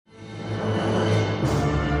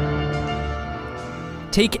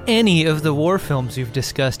Take any of the war films we've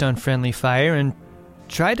discussed on Friendly Fire and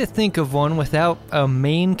try to think of one without a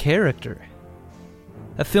main character.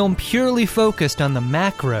 A film purely focused on the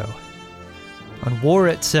macro, on war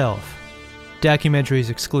itself. Documentaries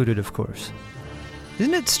excluded, of course.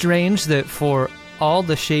 Isn't it strange that for all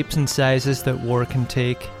the shapes and sizes that war can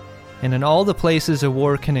take, and in all the places a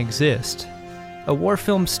war can exist, a war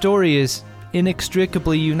film story is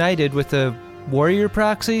inextricably united with a warrior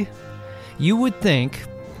proxy? You would think,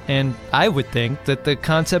 and I would think, that the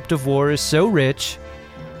concept of war is so rich,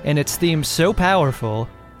 and its themes so powerful,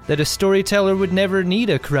 that a storyteller would never need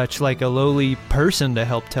a crutch like a lowly person to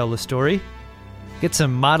help tell the story. Get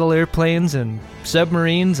some model airplanes and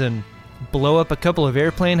submarines and blow up a couple of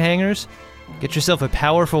airplane hangars, get yourself a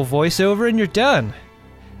powerful voiceover, and you're done.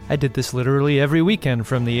 I did this literally every weekend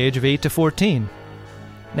from the age of 8 to 14.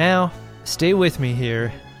 Now, stay with me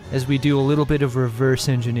here as we do a little bit of reverse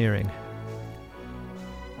engineering.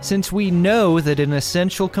 Since we know that an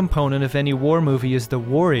essential component of any war movie is the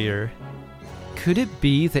warrior, could it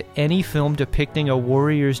be that any film depicting a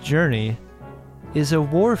warrior's journey is a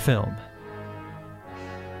war film?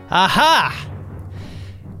 Aha!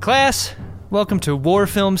 Class, welcome to War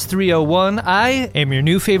Films 301. I am your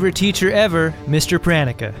new favorite teacher ever, Mr.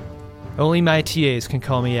 Pranica. Only my TAs can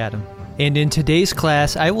call me Adam. And in today's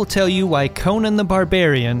class, I will tell you why Conan the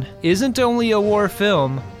Barbarian isn't only a war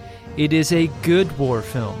film, it is a good war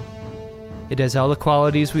film. It has all the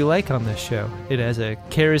qualities we like on this show. It has a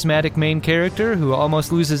charismatic main character who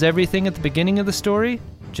almost loses everything at the beginning of the story,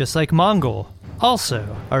 just like Mongol. Also,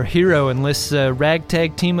 our hero enlists a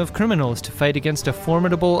ragtag team of criminals to fight against a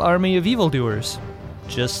formidable army of evildoers,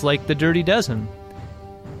 just like the Dirty Dozen.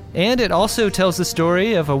 And it also tells the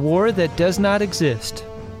story of a war that does not exist,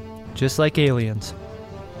 just like Aliens.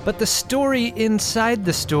 But the story inside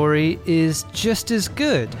the story is just as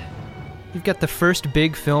good. You've got the first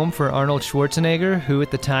big film for Arnold Schwarzenegger, who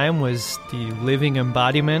at the time was the living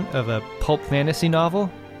embodiment of a pulp fantasy novel.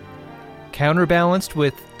 Counterbalanced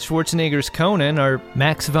with Schwarzenegger's Conan are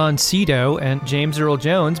Max von Sydow and James Earl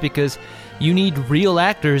Jones, because you need real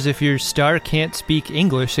actors if your star can't speak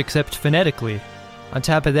English except phonetically. On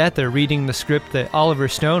top of that, they're reading the script that Oliver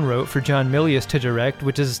Stone wrote for John Milius to direct,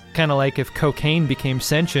 which is kind of like if cocaine became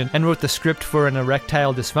sentient and wrote the script for an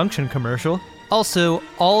erectile dysfunction commercial. Also,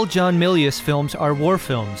 all John Milius films are war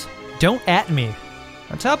films. Don't at me.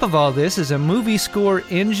 On top of all this is a movie score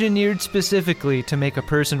engineered specifically to make a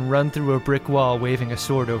person run through a brick wall waving a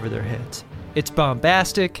sword over their heads. It's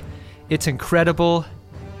bombastic, it's incredible,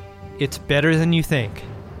 it's better than you think.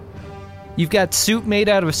 You've got soup made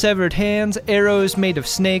out of severed hands, arrows made of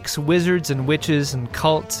snakes, wizards and witches and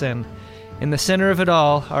cults, and in the center of it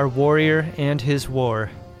all, our warrior and his war.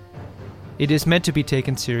 It is meant to be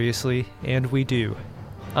taken seriously, and we do.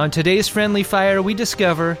 On today's Friendly Fire, we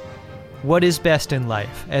discover what is best in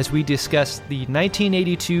life as we discuss the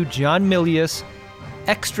 1982 John Milius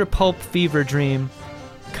extra pulp fever dream,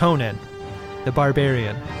 Conan the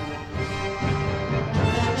Barbarian.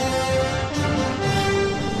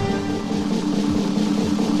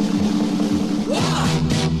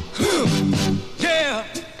 Yeah.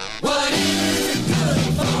 What is it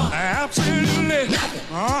good for? Absolutely nothing.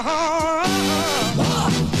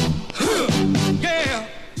 Yeah.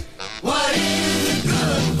 What is it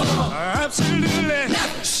good for? Absolutely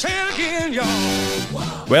nothing. Say it again,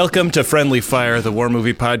 y'all. Welcome to Friendly Fire, the war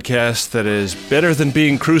movie podcast that is better than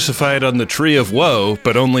being crucified on the tree of woe,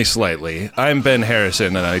 but only slightly. I'm Ben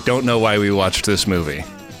Harrison, and I don't know why we watched this movie.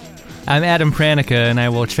 I'm Adam Pranica, and I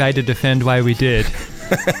will try to defend why we did.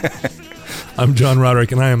 I'm John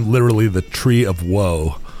Roderick, and I am literally the tree of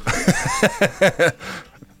woe.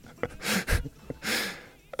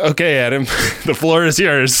 Okay, Adam, the floor is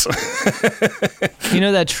yours. You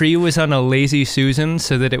know that tree was on a Lazy Susan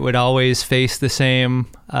so that it would always face the same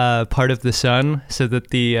part of the sun so that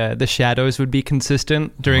the shadows would be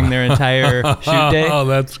consistent during their entire shoot day? Oh,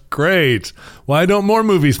 that's great. Why don't more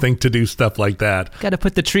movies think to do stuff like that? Got to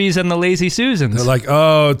put the trees on the Lazy Susans. They're like,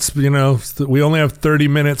 oh, it's, you know, we only have 30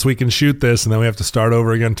 minutes, we can shoot this, and then we have to start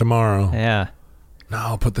over again tomorrow. Yeah.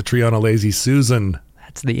 No, put the tree on a Lazy Susan.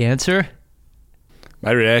 That's the answer?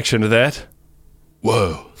 My reaction to that?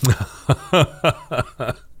 Whoa.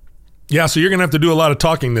 Yeah, so you're going to have to do a lot of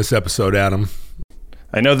talking this episode, Adam.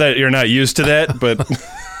 I know that you're not used to that, but...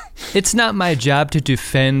 It's not my job to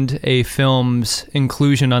defend a film's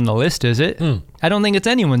inclusion on the list, is it? I don't think it's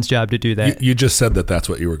anyone's job to do that. You just said that that's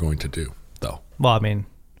what you were going to do, though. Well, I mean,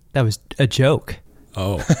 that was a joke.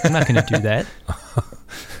 Oh. I'm not going to do that.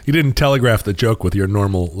 You didn't telegraph the joke with your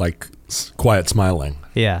normal, like, quiet smiling.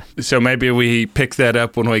 Yeah. So maybe we pick that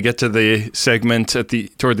up when we get to the segment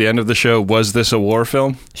toward the end of the show. Was this a war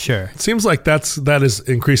film? Sure. It seems like that is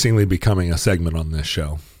increasingly becoming a segment on this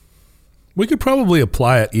show. We could probably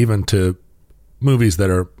apply it even to movies that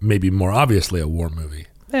are maybe more obviously a war movie.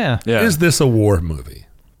 Yeah. Is this a war movie?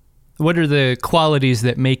 What are the qualities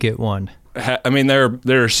that make it one? I mean, there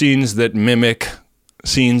are scenes that mimic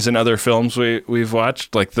scenes in other films we've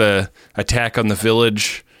watched, like the attack on the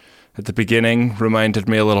village at the beginning reminded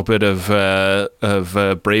me a little bit of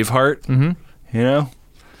Braveheart. Mm-hmm. You know,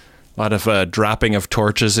 a lot of dropping of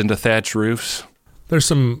torches into thatch roofs. There's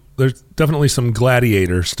definitely some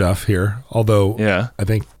gladiator stuff here, although I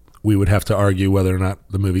think we would have to argue whether or not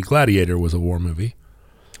the movie Gladiator was a war movie.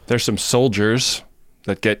 There's some soldiers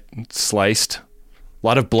that get sliced. A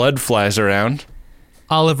lot of blood flies around.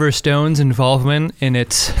 Oliver Stone's involvement in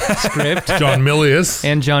its script. John Milius.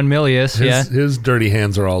 And John Milius, His dirty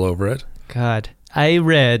hands are all over it. God. I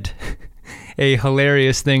read a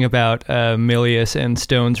hilarious thing about Milius and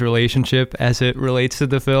Stone's relationship as it relates to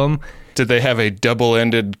the film. Did they have a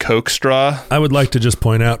double-ended Coke straw? I would like to just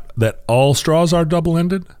point out that all straws are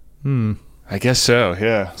double-ended. I guess so,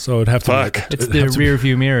 yeah. So it'd have to be... It's the rear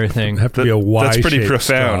view mirror thing. It'd have to be a Y-shaped That's pretty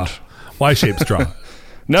profound. straw. Y-shaped straw.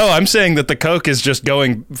 No, I'm saying that the Coke is just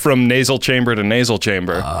going from nasal chamber to nasal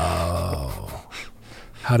chamber. Oh.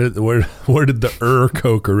 Where did the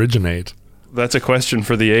Coke originate? That's a question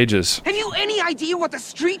for the ages. Have you any idea what the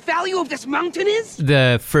street value of this mountain is?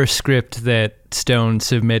 The first script that Stone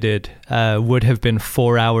submitted would have been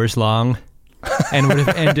 4 hours long and would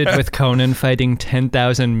have ended with Conan fighting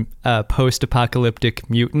 10,000 post-apocalyptic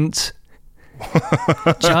mutants.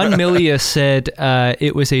 John Milius said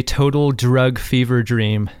it was a total drug fever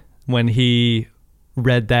dream when he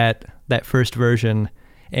read that first version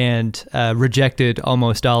and rejected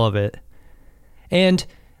almost all of it. And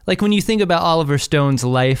like when you think about Oliver Stone's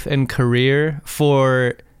life and career,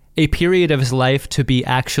 for a period of his life to be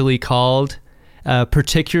actually called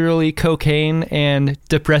particularly cocaine and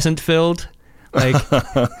depressant filled, like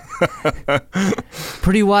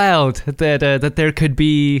pretty wild that there could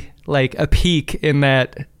be like a peak in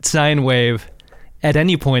that sine wave at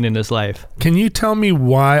any point in his life. Can you tell me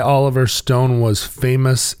why Oliver Stone was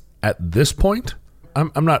famous at this point?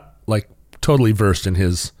 I'm not like totally versed in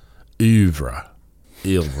his oeuvre.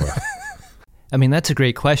 I mean, that's a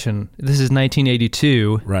great question. This is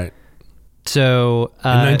 1982. Right. So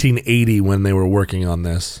in 1980 when they were working on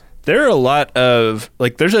this. There are a lot of,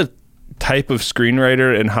 like, there's a type of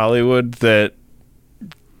screenwriter in Hollywood that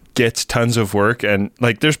gets tons of work, and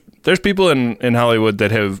like there's people in Hollywood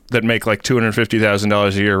that make like $250,000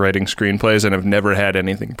 a year writing screenplays and have never had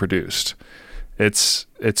anything produced. It's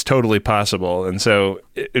totally possible, and so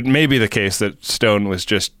it may be the case that Stone was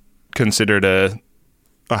just considered a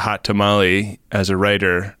hot tamale as a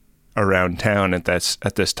writer around town at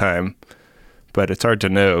this time, but it's hard to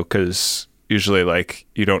know because usually like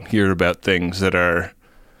you don't hear about things that are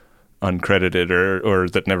uncredited or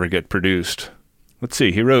that never get produced. Let's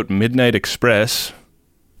see. He wrote Midnight Express.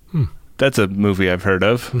 That's a movie I've heard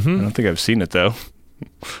of. Mm-hmm. I don't think I've seen it though.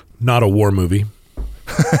 Not a war movie.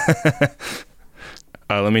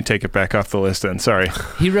 Let me take it back off the list then. Sorry.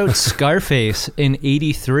 He wrote Scarface in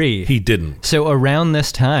 83. He didn't. So around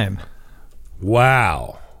this time.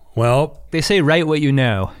 Wow. Well, they say write what you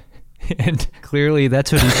know. And clearly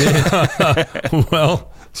that's what he did.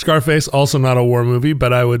 Well, Scarface, also not a war movie,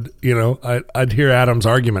 but I would, I'd hear Adam's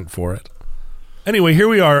argument for it. Anyway, here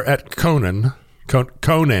we are at Conan.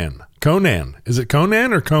 Conan. Is it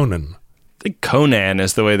Conan or Conan? I think Conan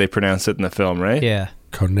is the way they pronounce it in the film, right? Yeah.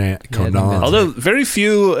 Conan. Although very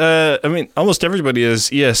few, almost everybody is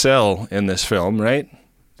ESL in this film, right?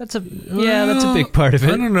 That's a big part of it.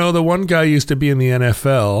 I don't know. The one guy used to be in the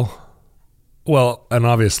NFL. Well, and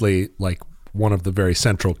obviously, like, one of the very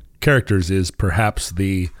central characters is perhaps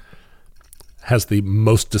has the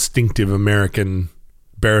most distinctive American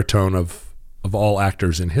baritone of all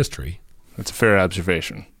actors in history. That's a fair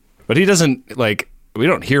observation. But he doesn't, we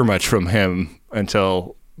don't hear much from him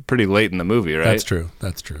until pretty late in the movie, right?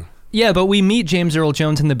 That's true. Yeah, but we meet James Earl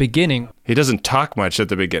Jones in the beginning. He doesn't talk much at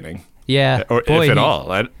the beginning. Yeah. Or if at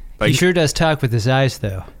all. He sure does talk with his eyes,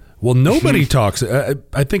 though. Well, nobody talks.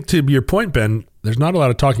 I think to your point, Ben, there's not a lot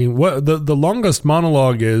of talking. What the longest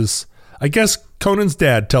monologue is, I guess Conan's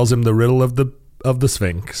dad tells him the riddle of the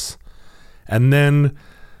Sphinx. And then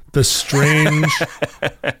the strange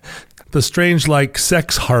like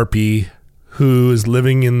sex harpy who is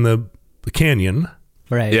living in the canyon.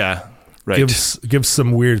 Right. Yeah. Right. Gives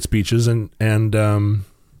some weird speeches and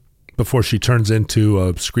before she turns into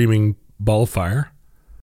a screaming ball of fire.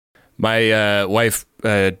 My wife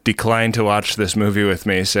declined to watch this movie with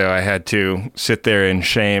me, so I had to sit there in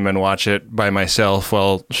shame and watch it by myself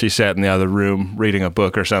while she sat in the other room reading a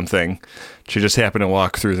book or something. She just happened to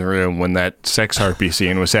walk through the room when that sex harpy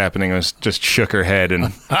scene was happening. And just shook her head,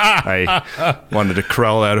 and I wanted to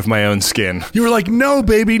crawl out of my own skin. You were like, "No,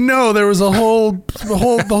 baby, no." There was the whole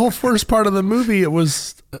first part of the movie. It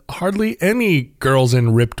was hardly any girls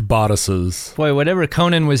in ripped bodices. Boy, whatever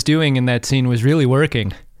Conan was doing in that scene was really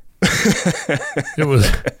working.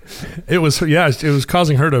 It was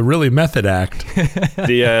causing her to really method act.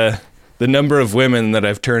 The number of women that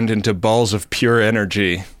I've turned into balls of pure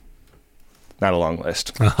energy. Not a long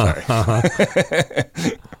list. Sorry.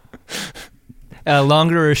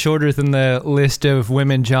 Longer or shorter than the list of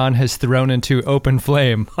women John has thrown into open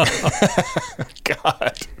flame.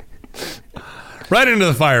 God. Right into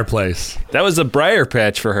the fireplace. That was a briar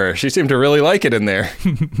patch for her. She seemed to really like it in there.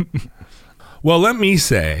 Well, let me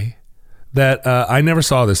say that I never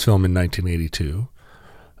saw this film in 1982.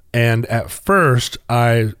 And at first,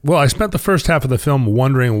 I spent the first half of the film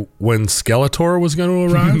wondering when Skeletor was going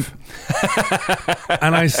to arrive.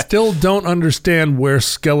 And I still don't understand where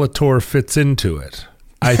Skeletor fits into it.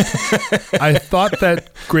 I thought that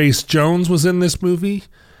Grace Jones was in this movie,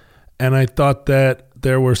 and I thought that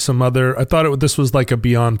there were some other... I thought this was like a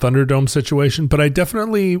Beyond Thunderdome situation, but I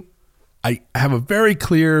have a very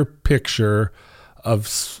clear picture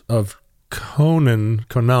of Conan.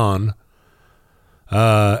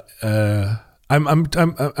 I'm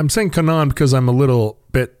saying Conan because I'm a little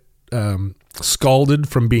bit scalded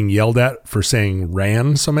from being yelled at for saying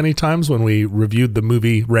Ran so many times when we reviewed the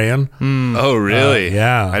movie Ran. Oh, really?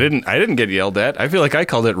 Yeah. I didn't get yelled at. I feel like I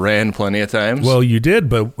called it Ran plenty of times. Well, you did,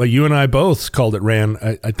 but you and I both called it Ran.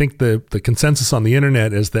 I think the consensus on the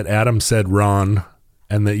internet is that Adam said Ron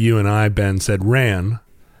and that you and I, Ben, said Ran.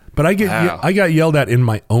 But I got yelled at in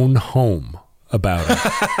my own home about it.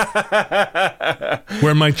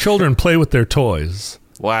 Where my children play with their toys.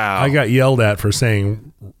 Wow. I got yelled at for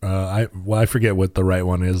saying, I forget what the right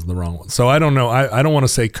one is and the wrong one. So I don't know. I don't want to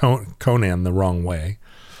say Conan the wrong way.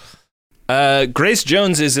 Grace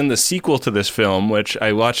Jones is in the sequel to this film, which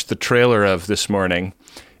I watched the trailer of this morning.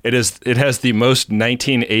 It has the most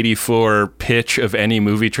 1984 pitch of any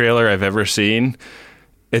movie trailer I've ever seen.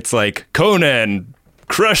 It's like, Conan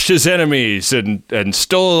crushed his enemies and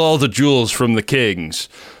stole all the jewels from the kings.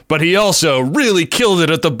 But he also really killed it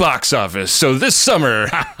at the box office. So this summer...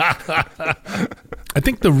 I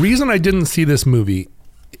think the reason I didn't see this movie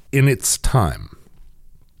in its time,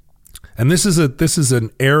 and this is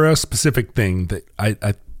an era-specific thing that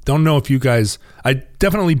I don't know if you guys...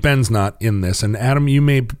 Definitely Ben's not in this, and Adam, you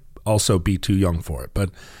may also be too young for it, but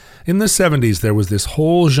in the 70s, there was this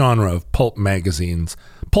whole genre of pulp magazines,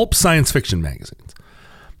 pulp science fiction magazines,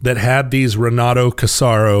 that had these Renato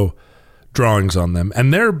Casaro drawings on them.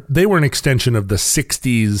 And they were an extension of the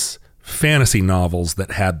 60s fantasy novels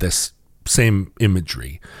that had this same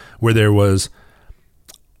imagery, where there was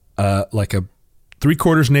like a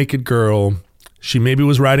 3/4 naked girl. She maybe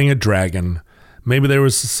was riding a dragon. Maybe there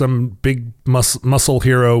was some big muscle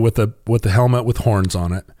hero with a helmet with horns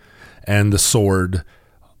on it. And the sword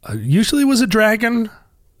usually was a dragon,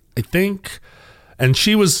 I think. And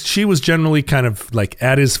she was generally kind of like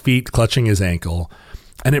at his feet, clutching his ankle,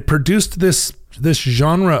 and it produced this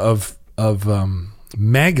genre of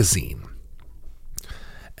magazine,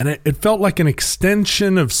 and it felt like an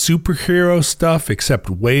extension of superhero stuff, except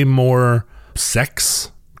way more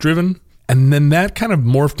sex driven. And then that kind of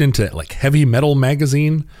morphed into like heavy metal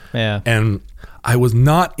magazine. Yeah, and I was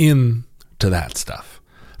not into that stuff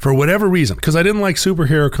for whatever reason, because I didn't like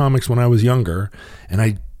superhero comics when I was younger, and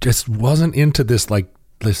I just wasn't into this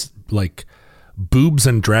boobs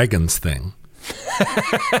and dragons thing.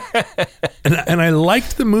 and I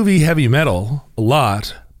liked the movie Heavy Metal a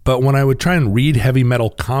lot, but when I would try and read heavy metal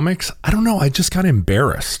comics, I don't know, I just got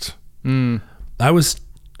embarrassed. I was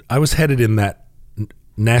headed in that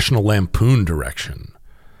National Lampoon direction,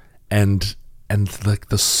 and like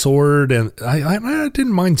the sword, and I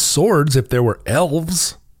didn't mind swords if there were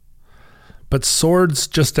elves. But swords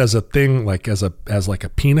just as a thing, like as like a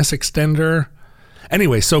penis extender.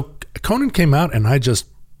 Anyway, so Conan came out, and it just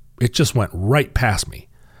went right past me.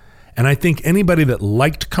 And I think anybody that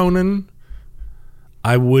liked Conan,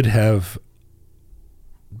 they would have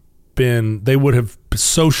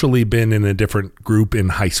socially been in a different group in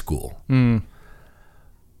high school.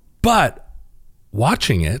 But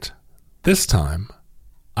watching it this time,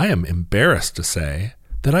 I am embarrassed to say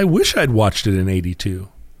that I wish I'd watched it in 82.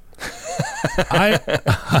 I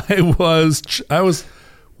was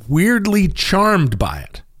weirdly charmed by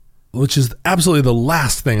it, which is absolutely the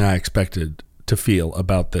last thing I expected to feel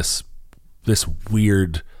about this this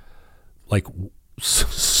weird, like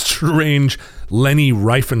strange Leni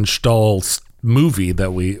Riefenstahl movie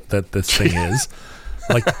that this thing is.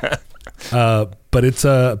 Like,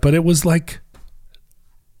 but it was like,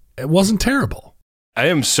 it wasn't terrible. I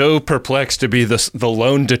am so perplexed to be the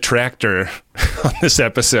lone detractor on this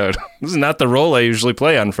episode. This is not the role I usually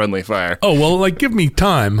play on Friendly Fire. Oh, well, like, give me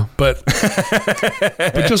time, but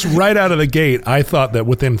just right out of the gate, I thought that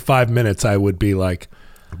within 5 minutes I would be like,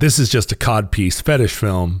 this is just a codpiece fetish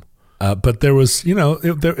film. But there was,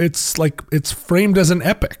 it's like, it's framed as an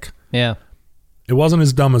epic. Yeah. It wasn't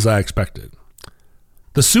as dumb as I expected.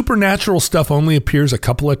 The supernatural stuff only appears a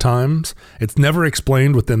couple of times. It's never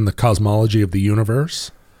explained within the cosmology of the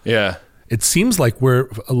universe. Yeah. It seems like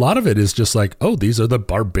a lot of it is just like, oh, these are the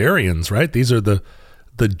barbarians, right? These are the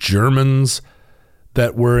Germans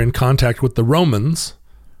that were in contact with the Romans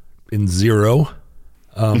in Zero.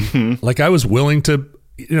 Like, I was willing to,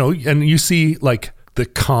 and you see like the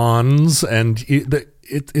cons, and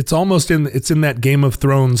it's almost it's in that Game of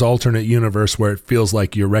Thrones alternate universe where it feels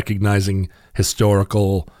like you're recognizing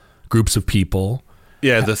historical groups of people.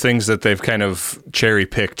 Yeah, the things that they've kind of cherry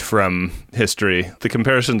picked from history. The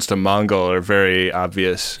comparisons to Mongol are very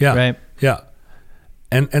obvious. Yeah. Right. Yeah.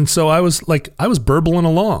 And so I was burbling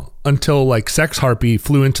along until like Sex Harpy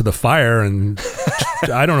flew into the fire, and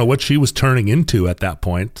I don't know what she was turning into at that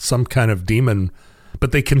point, some kind of demon,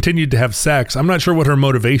 but they continued to have sex. I'm not sure what her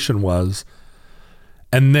motivation was.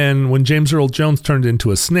 And then when James Earl Jones turned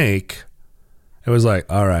into a snake, it was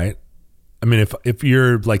like, all right. I mean, if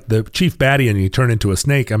you're like the chief baddie and you turn into a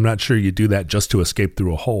snake, I'm not sure you do that just to escape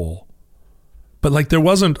through a hole. But like, there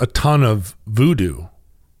wasn't a ton of voodoo,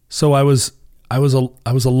 so I was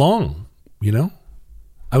along,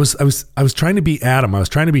 I was trying to be Adam. I was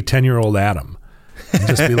trying to be 10-year-old Adam, and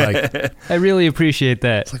just be like, I really appreciate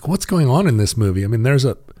that. it's like, what's going on in this movie? I mean,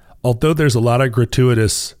 although there's a lot of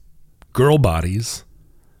gratuitous girl bodies,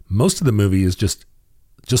 most of the movie is just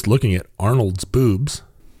looking at Arnold's boobs.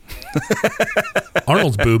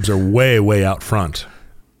 Arnold's boobs are way, way out front.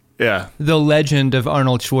 Yeah. The legend of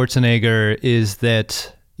Arnold Schwarzenegger is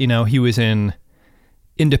that, he was in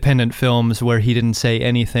independent films where he didn't say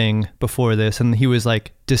anything before this, and he was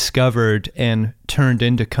like discovered and turned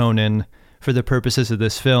into Conan for the purposes of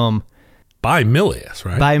this film. By Milius,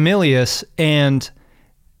 right? By Milius, and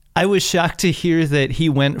I was shocked to hear that he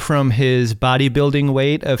went from his bodybuilding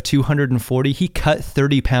weight of 240, he cut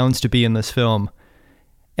 30 pounds to be in this film.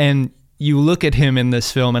 And you look at him in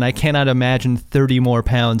this film, and I cannot imagine 30 more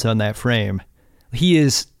pounds on that frame. He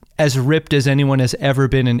is as ripped as anyone has ever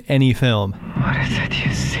been in any film. What is it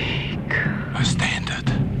you seek? A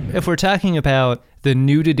standard. If we're talking about the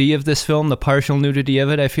nudity of this film, the partial nudity of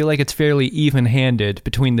it, I feel like it's fairly even-handed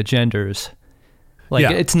between the genders. Like,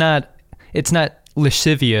 Yeah. it's not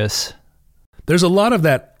lascivious. There's a lot of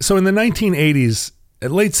that. So in the 1980s,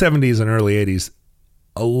 late 70s and early 80s,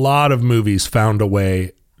 a lot of movies found a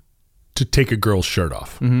way to take a girl's shirt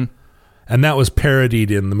off. Mm-hmm. And that was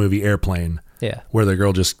parodied in the movie Airplane. Yeah. Where the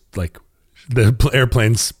girl just like, the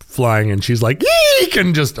airplane's flying and she's like, eek,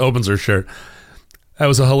 and just opens her shirt. That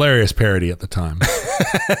was a hilarious parody at the time.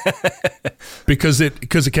 because it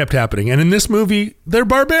kept happening. And in this movie, they're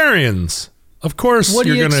barbarians. Of course, What do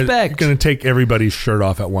you you're expect? going to take everybody's shirt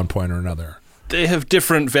off at one point or another. They have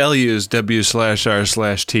different values,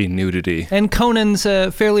 W/R/T nudity. And Conan's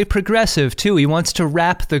fairly progressive, too. He wants to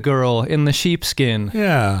wrap the girl in the sheepskin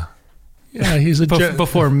Yeah. Yeah, he's a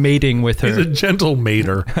before mating with he's her. a gentle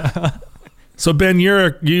mater. So Ben,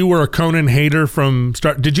 you were a Conan hater from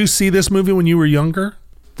start. Did you see this movie when you were younger?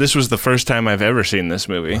 This was the first time I've ever seen this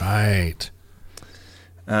movie. Right.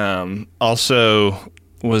 Also,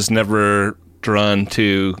 was never drawn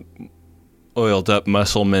to oiled up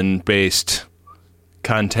muscleman based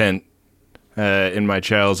content in my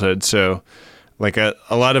childhood. So, like a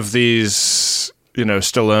lot of these,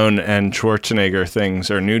 Stallone and Schwarzenegger things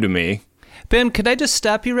are new to me. Ben, could I just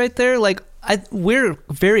stop you right there? Like, we're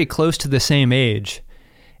very close to the same age.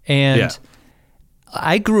 And Yeah.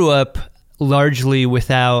 I grew up largely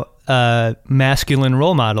without masculine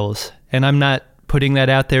role models. And I'm not putting that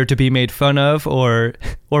out there to be made fun of or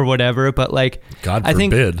whatever, but like, God I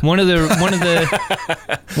think forbid. one of the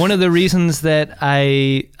reasons that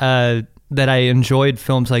I enjoyed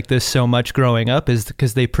films like this so much growing up is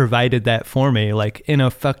because they provided that for me, like in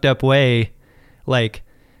a fucked up way. Like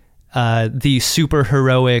the super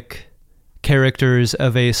heroic characters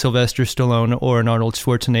of a Sylvester Stallone or an Arnold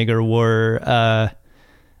Schwarzenegger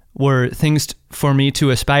were things for me to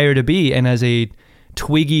aspire to be, and as a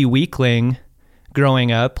twiggy weakling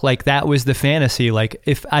growing up, like that was the fantasy. Like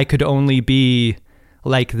if I could only be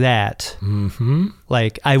like that,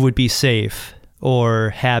 like I would be safe or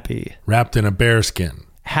happy, wrapped in a bearskin.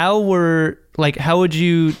 how would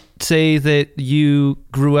you say that you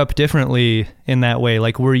grew up differently in that way?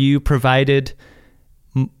 Like, were you provided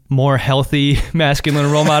more healthy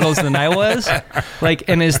masculine role models than I was? Like,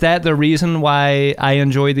 and is that the reason why I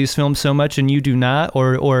enjoy these films so much and you do not,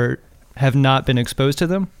 or have not been exposed to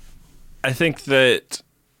them? I think that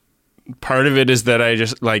part of it is that I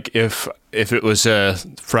just, like, if it was a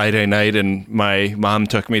Friday night and my mom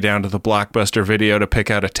took me down to the Blockbuster Video to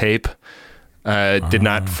pick out a tape, did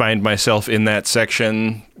not find myself in that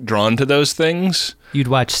section drawn to those things. You'd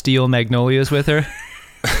watch Steel Magnolias with her?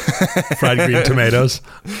 Fried green tomatoes.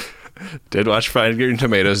 Did watch Fried Green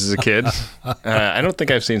Tomatoes as a kid. I don't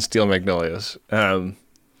think I've seen Steel Magnolias.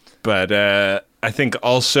 But I think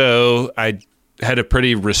also I had a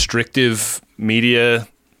pretty restrictive media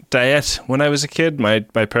diet when I was a kid. My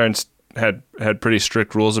parents had pretty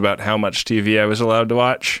strict rules about how much TV I was allowed to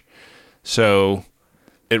watch. So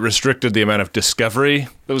it restricted the amount of discovery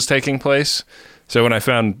that was taking place. So when I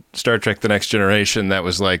found Star Trek The Next Generation, that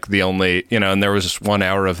was like the only, and there was 1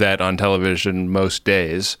 hour of that on television most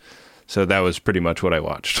days. So that was pretty much what I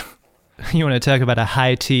watched. You want to talk about a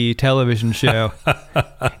high tea television show?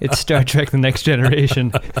 It's Star Trek The Next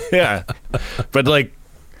Generation. Yeah. But like,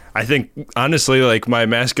 I think, honestly, like, my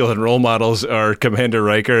masculine role models are Commander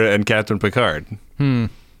Riker and Captain Picard.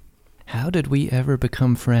 How did we ever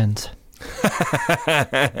become friends?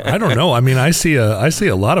 I don't know. I mean, I see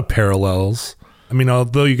a lot of parallels. I mean,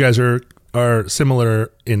 although you guys are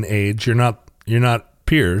similar in age, you're not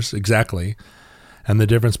peers exactly. And the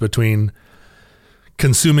difference between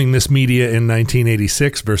consuming this media in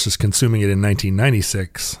 1986 versus consuming it in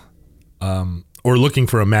 1996, or looking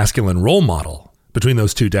for a masculine role model between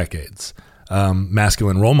those 2 decades.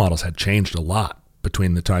 Masculine role models had changed a lot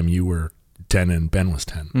between the time you were 10 and Ben was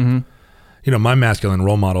 10. Mm-hmm. My masculine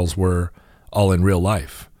role models were all in real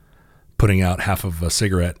life, putting out half of a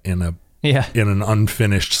cigarette in an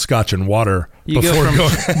unfinished scotch and water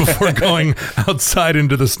before going outside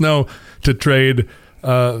into the snow to trade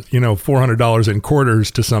 $400 in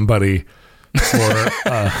quarters to somebody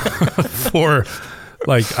for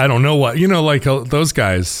like, I don't know what, like those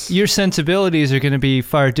guys. Your sensibilities are going to be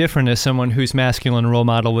far different as someone whose masculine role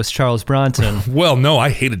model was Charles Bronson. Well, no, I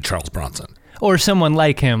hated Charles Bronson. Or someone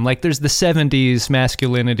like him. Like, there's the 70s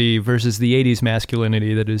masculinity versus the 80s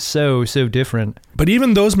masculinity that is so different. But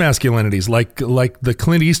even those masculinities, like the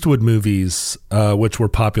Clint Eastwood movies, which were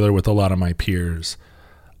popular with a lot of my peers,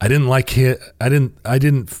 I didn't like it. I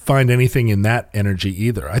didn't find anything in that energy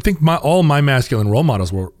either. I think all my masculine role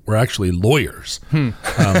models were actually lawyers,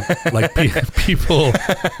 like people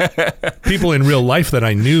in real life that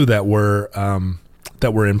I knew that were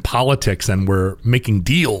in politics and were making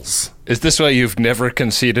deals. Is this why you've never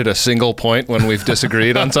conceded a single point when we've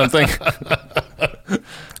disagreed on something?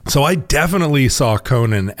 So I definitely saw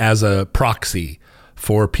Conan as a proxy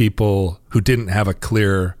for people who didn't have a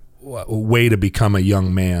clear way to become a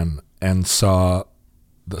young man and saw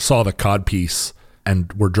the codpiece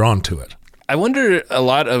and were drawn to it. I wonder a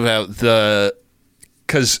lot about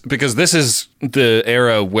because this is the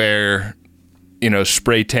era where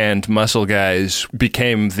spray tanned muscle guys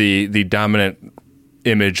became the dominant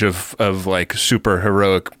image of like super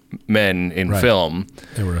heroic men in film.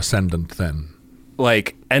 They were ascendant then.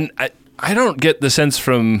 Like, and I don't get the sense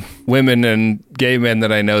from women and gay men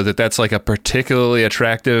that I know that that's like a particularly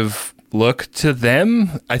attractive look to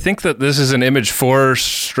them. I think that this is an image for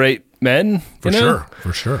straight men. For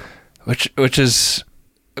sure. Which is,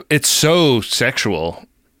 it's so sexual.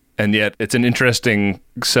 And yet it's an interesting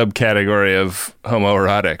subcategory of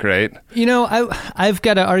homoerotic, right? I've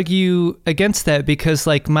got to argue against that because,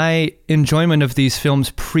 like, my enjoyment of these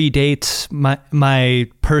films predates my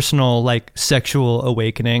personal, like, sexual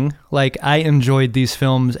awakening. Like, I enjoyed these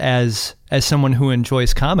films as someone who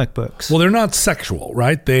enjoys comic books. Well, they're not sexual,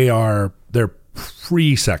 right? They're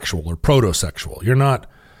pre-sexual or proto-sexual. You're not,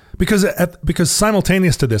 because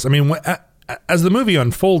simultaneous to this, I mean, as the movie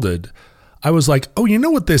unfolded, I was like, oh, you know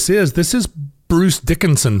what this is? This is Bruce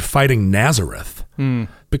Dickinson fighting Nazareth.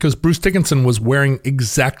 Because Bruce Dickinson was wearing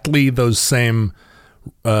exactly those same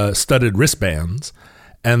studded wristbands.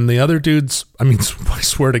 And the other dudes, I mean, I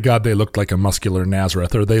swear to God, they looked like a muscular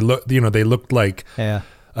Nazareth, or they looked like,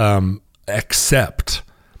 except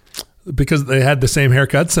because they had the same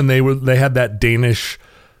haircuts and they had that Danish,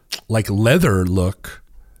 like, leather look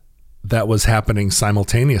that was happening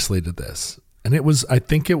simultaneously to this. And I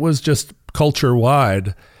think it was just culture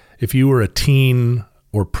wide. If you were a teen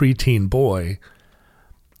or preteen boy,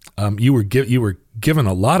 you were given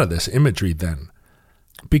a lot of this imagery then,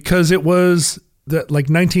 because it was like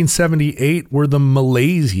 1978 were the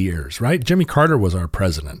malaise years, right? Jimmy Carter was our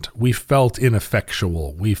president. We felt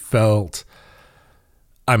ineffectual. We felt,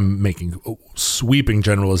 I'm making a sweeping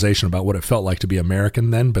generalization about what it felt like to be American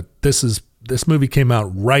then, but this movie came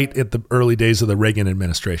out right at the early days of the Reagan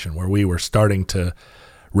administration, where we were starting to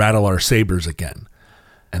rattle our sabers again.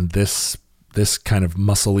 And this kind of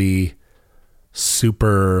muscly,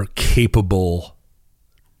 super capable,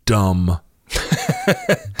 dumb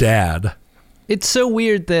dad. It's so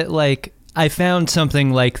weird that, like, I found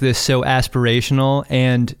something like this so aspirational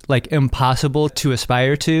and, like, impossible to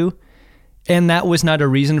aspire to, and that was not a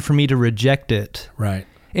reason for me to reject it. Right.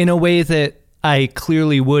 In a way that I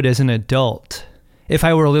clearly would as an adult. If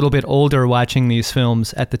I were a little bit older watching these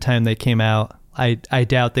films at the time they came out, I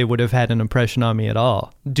doubt they would have had an impression on me at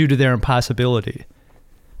all, due to their impossibility.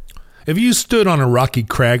 If you stood on a rocky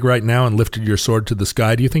crag right now and lifted your sword to the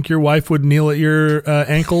sky, do you think your wife would kneel at your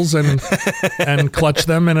ankles and and clutch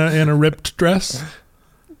them in a ripped dress?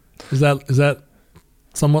 Is that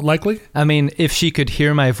somewhat likely? I mean, if she could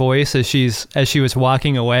hear my voice as she was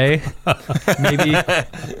walking away,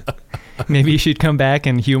 maybe she'd come back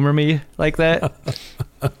and humor me like that.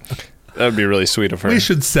 That would be really sweet of her. We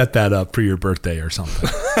should set that up for your birthday or something.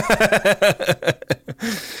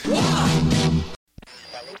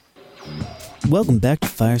 Welcome back to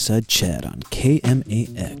Fireside Chat on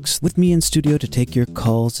KMAX. With me in studio to take your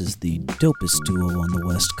calls is the dopest duo on the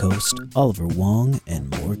West Coast, Oliver Wong and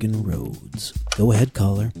Morgan Rhodes. Go ahead,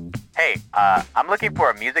 caller. Hey, I'm looking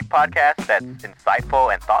for a music podcast that's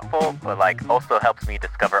insightful and thoughtful, but like also helps me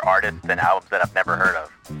discover artists and albums that I've never heard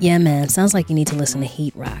of. Yeah, man. Sounds like you need to listen to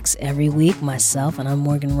Heat Rocks. Every week, myself, and I'm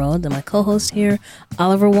Morgan Rhodes, and my co-host here,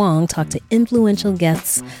 Oliver Wong, talk to influential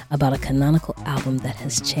guests about a canonical album that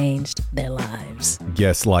has changed their lives.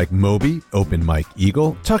 Guests like Moby, Open Mike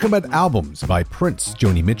Eagle, talk about albums by Prince,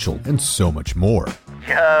 Joni Mitchell, and so much more.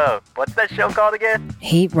 Yo, what's that show called again?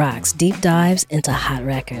 Heat Rocks, deep dives into hot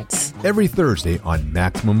records. Every Thursday on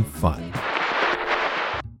Maximum Fun.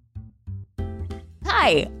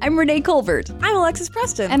 Hi, I'm Renee Colbert. I'm Alexis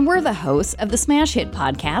Preston. And we're the hosts of the smash hit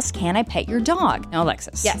podcast, Can I Pet Your Dog? Now,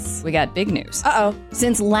 Alexis. Yes. We got big news. Uh-oh.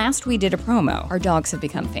 Since last we did a promo, our dogs have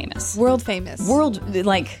become famous. World famous.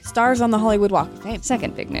 Like... Stars on the Hollywood Walk of Fame.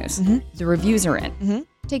 Second big news. Mm-hmm. The reviews are in. Mm-hmm.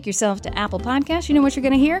 Take yourself to Apple Podcasts. You know what you're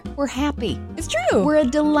going to hear? We're happy. It's true. We're a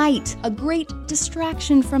delight. A great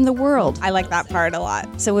distraction from the world. I like that part a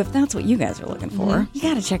lot. So if that's what you guys are looking for, you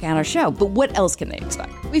got to check out our show. But what else can they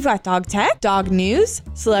expect? We've got dog tech, dog news,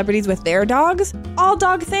 celebrities with their dogs, all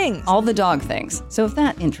dog things. All the dog things. So if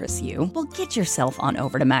that interests you, well, get yourself on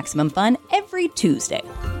over to Maximum Fun every Tuesday.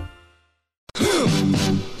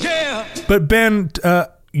 Yeah. But Ben,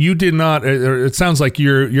 you did not. It sounds like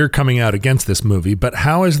you're coming out against this movie. But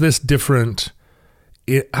how is this different?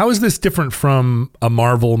 How is this different from a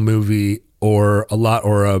Marvel movie or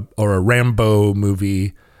a Rambo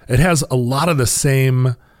movie? It has a lot of the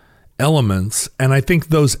same elements, and I think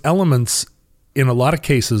those elements, in a lot of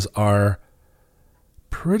cases, are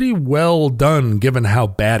pretty well done, given how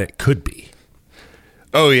bad it could be.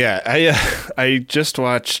 Oh yeah, I just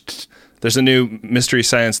watched. There's a new Mystery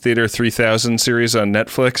Science Theater 3000 series on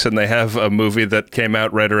Netflix, and they have a movie that came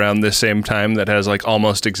out right around this same time that has like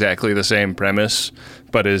almost exactly the same premise,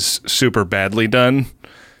 but is super badly done.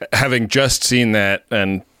 Having just seen that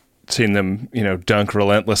and seen them, dunk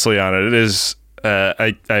relentlessly on it, it is.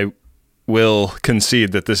 I will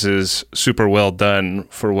concede that this is super well done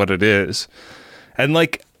for what it is, and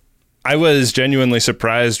like I was genuinely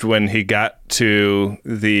surprised when he got to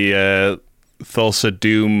the Thulsa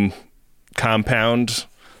Doom compound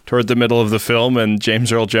toward the middle of the film, and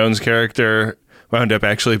James Earl Jones' character wound up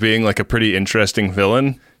actually being like a pretty interesting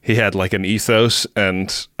villain. He had like an ethos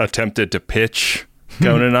and attempted to pitch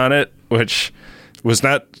Conan on it, which was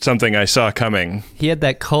not something I saw coming. He had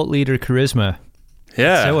that cult leader charisma.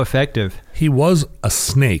 Yeah. So effective. He was a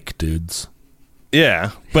snake, dudes.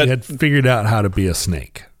 Yeah. But he had figured out how to be a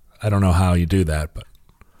snake. I don't know how you do that, but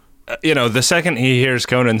the second he hears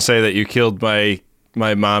Conan say that you killed my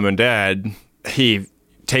mom and dad, he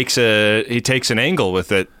takes an angle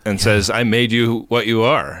with it and says, I made you what you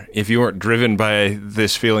are. If you weren't driven by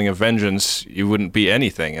this feeling of vengeance, you wouldn't be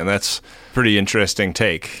anything. And that's a pretty interesting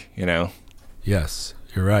take, Yes,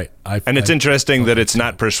 you're right. And it's interesting that it's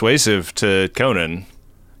not persuasive to Conan.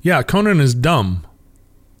 Yeah, Conan is dumb.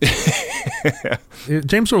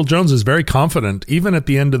 James Earl Jones is very confident, even at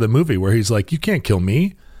the end of the movie, where he's like, you can't kill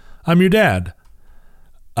me. I'm your dad.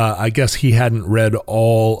 I guess he hadn't read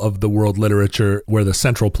all of the world literature where the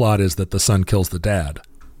central plot is that the son kills the dad.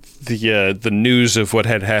 The news of what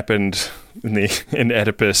had happened in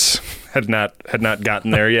Oedipus had not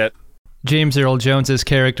gotten there yet. James Earl Jones's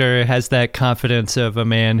character has that confidence of a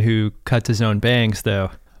man who cuts his own bangs,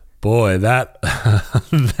 though. Boy, that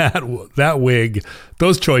that wig,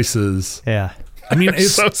 those choices. Yeah. I mean,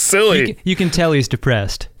 it's so silly. You can tell he's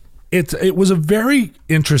depressed. It was a very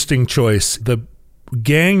interesting choice. The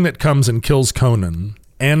gang that comes and kills Conan,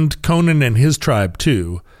 and Conan and his tribe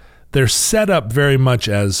too, they're set up very much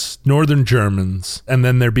as Northern Germans, and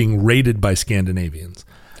then they're being raided by Scandinavians.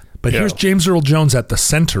 But here's James Earl Jones at the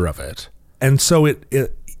center of it. And so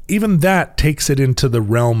it even that takes it into the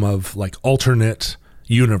realm of like alternate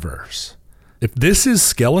universe. If this is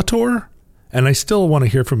Skeletor, and I still want to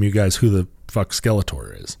hear from you guys who the fuck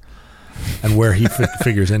Skeletor is and where he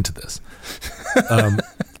figures into this.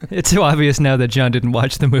 It's so obvious now that John didn't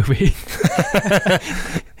watch the movie.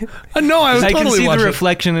 No, I can see the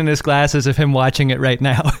reflection in his glasses of him watching it right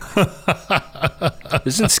now.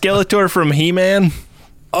 Isn't Skeletor from He-Man?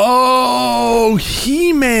 Oh,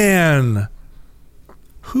 He-Man.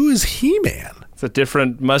 Who is He-Man? It's a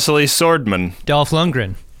different muscly swordman. Dolph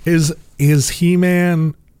Lundgren. Is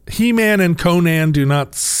He-Man and Conan do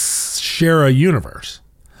not share a universe?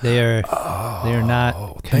 They are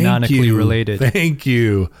not canonically related. Thank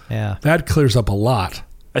you. Yeah. That clears up a lot.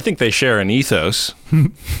 I think they share an ethos.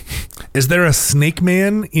 Is there a Snake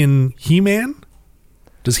Man in He-Man?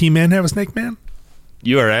 Does He-Man have a Snake Man?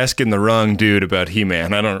 You are asking the wrong dude about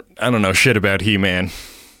He-Man. I don't know shit about He-Man.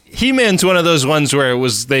 He-Man's one of those ones where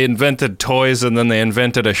they invented toys and then they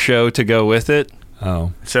invented a show to go with it.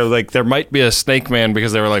 Oh. So like there might be a Snake Man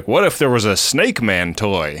because they were like, what if there was a Snake Man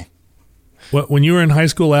toy? When you were in high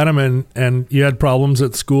school, Adam, and you had problems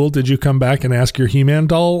at school, did you come back and ask your He-Man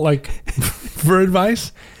doll like for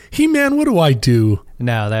advice? He-Man, what do I do?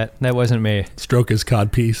 No, that wasn't me. Stroke his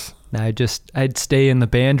codpiece. No, I'd stay in the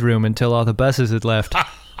band room until all the buses had left.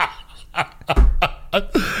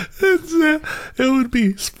 It would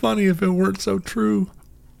be funny if it weren't so true.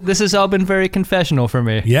 This has all been very confessional for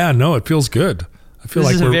me. Yeah, no, it feels good. I feel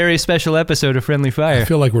this like is a very special episode of Friendly Fire. I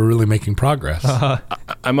feel like we're really making progress.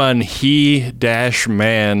 I'm on he-man.org,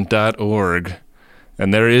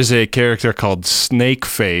 and there is a character called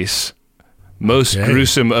Snakeface, most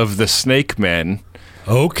gruesome of the snake men.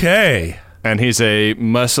 Okay. And he's a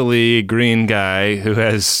muscly green guy who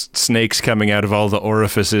has snakes coming out of all the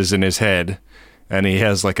orifices in his head, and he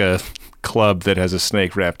has like a club that has a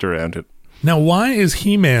snake wrapped around it. Now, why is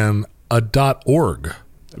He-Man a .org?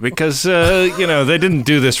 Because, they didn't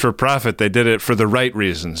do this for profit. They did it for the right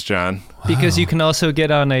reasons, John. Wow. Because you can also get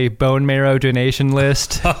on a bone marrow donation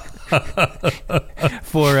list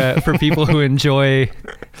for people who enjoy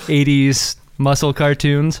 80s muscle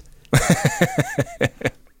cartoons.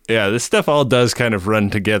 Yeah, this stuff all does kind of run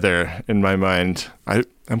together in my mind.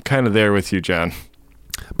 I'm kind of there with you, John.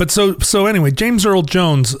 But so anyway, James Earl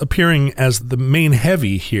Jones appearing as the main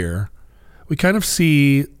heavy here, we kind of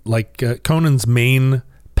see like Conan's main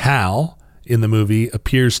pal in the movie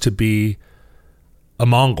appears to be a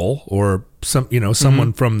Mongol or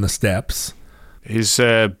someone from the steppes. He's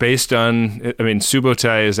based on,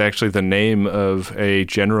 Subotai is actually the name of a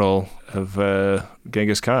general of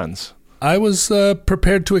Genghis Khan's. I was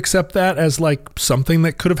prepared to accept that as like something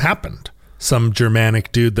that could have happened. Some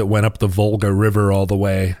Germanic dude that went up the Volga River all the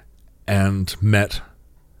way and met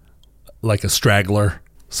like a straggler,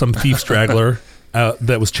 some thief straggler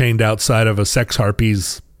that was chained outside of a sex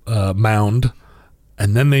harpy's mound.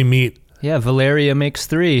 And then they meet... Yeah, Valeria makes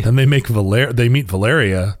 3. Then they meet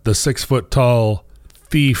Valeria, the 6-foot-tall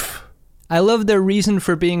thief. I love their reason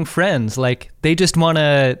for being friends. Like, they just want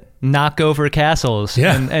to knock over castles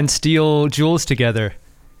and steal jewels together.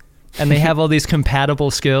 And they have all these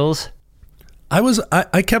compatible skills.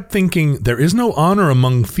 I kept thinking, there is no honor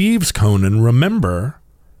among thieves, Conan, remember?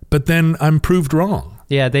 But then I'm proved wrong.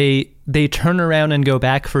 Yeah, they turn around and go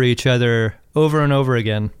back for each other over and over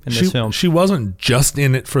again in this film. She wasn't just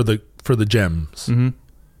in it for the gems. Mm-hmm.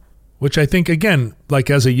 Which I think, again, like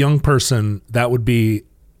as a young person, that would be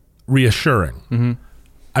reassuring. Mm-hmm.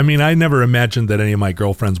 I mean, I never imagined that any of my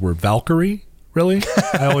girlfriends were Valkyrie, really.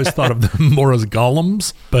 I always thought of them more as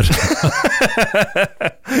golems, but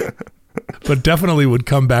definitely would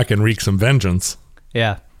come back and wreak some vengeance.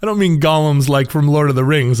 Yeah. I don't mean golems like from Lord of the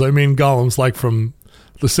Rings. I mean golems like from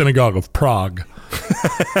the Synagogue of Prague.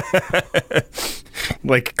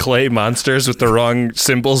 Like clay monsters with the wrong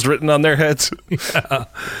symbols written on their heads. Yeah.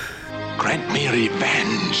 Grant me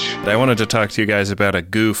revenge. I wanted to talk to you guys about a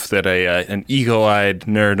goof that an eagle-eyed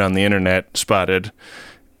nerd on the internet spotted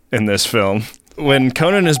in this film. When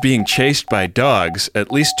Conan is being chased by dogs,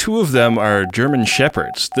 at least 2 of them are German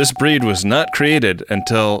Shepherds. This breed was not created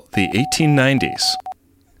until the 1890s.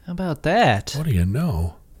 How about that? What do you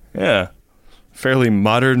know? Yeah. fairly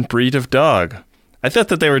modern breed of dog. I thought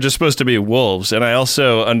that they were just supposed to be wolves, and I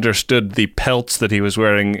also understood the pelts that he was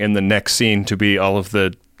wearing in the next scene to be all of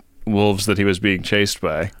the wolves that he was being chased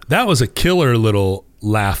by. That was a killer little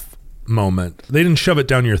laugh moment. They didn't shove it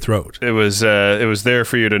down your throat. It was there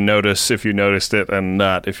for you to notice if you noticed it and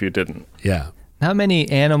not if you didn't. Yeah. Not many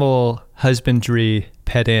animal husbandry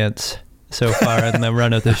pedants so far in the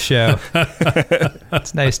run of the show.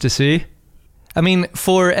 It's nice to see. I mean,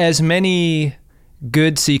 for as many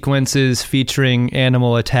good sequences featuring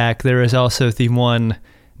animal attack, there is also the one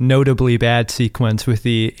notably bad sequence with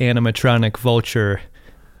the animatronic vulture.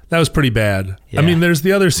 That was pretty bad. Yeah. I mean, there's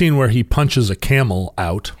the other scene where he punches a camel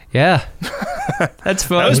out. Yeah. That's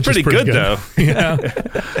fun. That was pretty good, though. Yeah.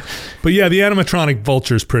 But yeah, the animatronic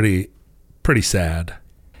vulture's pretty sad.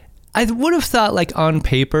 I would have thought, like, on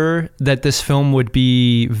paper that this film would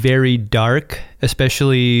be very dark,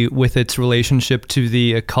 especially with its relationship to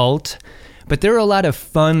the occult. But there are a lot of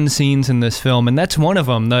fun scenes in this film, and that's one of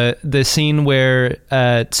them. The scene where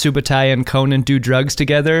Subutai and Conan do drugs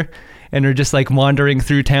together and are just like wandering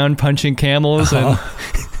through town punching camels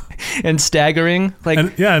and staggering.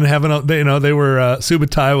 Like, and having they were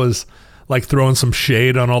Subutai was like throwing some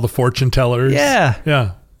shade on all the fortune tellers. Yeah.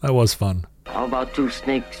 Yeah, that was fun. How about 2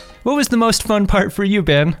 snakes? What was the most fun part for you,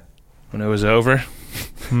 Ben? When it was over.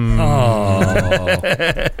 Oh.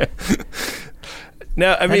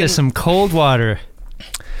 No, I mean, that is some cold water.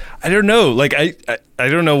 I don't know. Like, I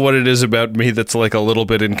don't know what it is about me that's like a little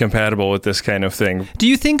bit incompatible with this kind of thing. Do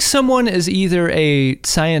you think someone is either a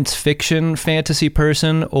science fiction fantasy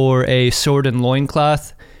person or a sword and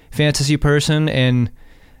loincloth fantasy person, and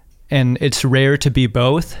it's rare to be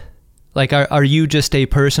both? Like, are you just a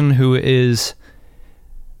person who is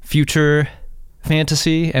future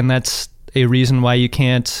fantasy, and that's a reason why you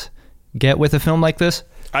can't get with a film like this?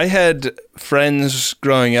 I had friends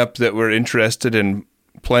growing up that were interested in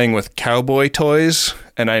playing with cowboy toys,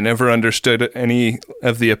 and I never understood any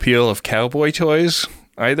of the appeal of cowboy toys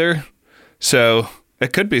either. So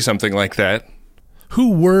it could be something like that.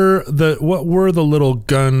 What were the little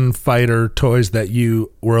gunfighter toys that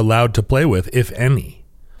you were allowed to play with, if any?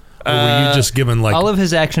 Or were you just given like... All of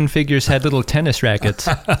his action figures had little tennis rackets.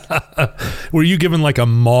 Were you given like a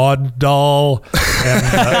Maude doll and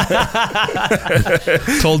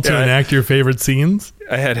told to enact your favorite scenes?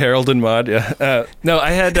 I had Harold and Maude, yeah. No,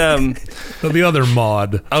 I had... the other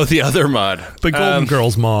Maude. Oh, the other Maude. The Golden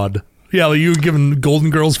Girls Maude. Yeah, you were given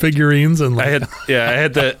Golden Girls figurines and like... I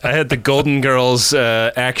had the Golden Girls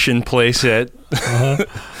action playset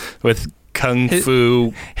with kung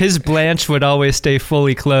fu. His Blanche would always stay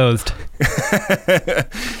fully clothed.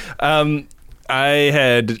 I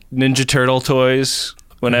had Ninja Turtle toys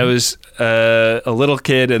when I was a little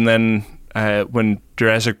kid, and then when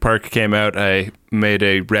Jurassic Park came out, I made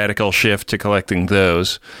a radical shift to collecting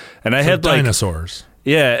those. And I had dinosaurs.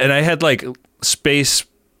 Yeah, and I had like space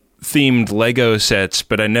themed Lego sets,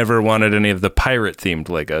 but I never wanted any of the pirate themed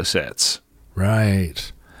Lego sets.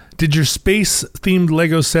 Right. Did your space themed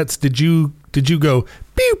Lego sets, did you go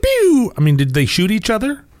pew pew? I mean, did they shoot each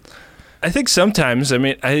other? I think sometimes. I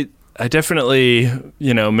mean, I definitely,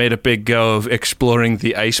 made a big go of exploring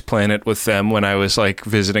the ice planet with them when I was like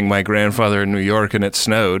visiting my grandfather in New York and it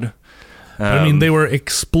snowed. I mean, they were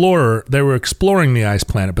exploring the ice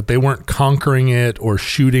planet, but they weren't conquering it or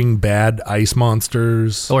shooting bad ice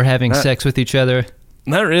monsters. Or having sex with each other.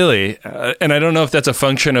 Not really. And I don't know if that's a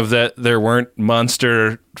function of that there weren't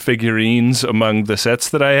monster figurines among the sets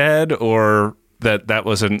that I had, or that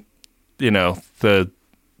wasn't, the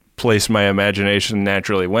place my imagination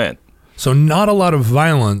naturally went. So not a lot of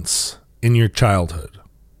violence in your childhood.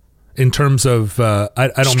 In terms of, I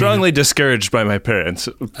don't strongly discouraged by my parents.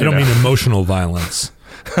 I don't mean emotional violence,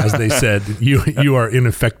 as they said. You are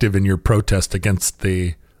ineffective in your protest against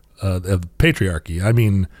the patriarchy. I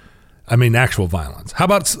mean actual violence. How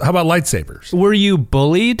about lightsabers? Were you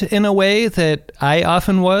bullied in a way that I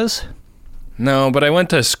often was? No, but I went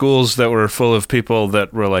to schools that were full of people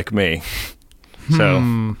that were like me.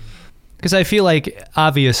 So, because I feel like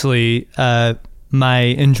obviously. My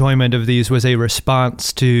enjoyment of these was a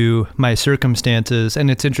response to my circumstances,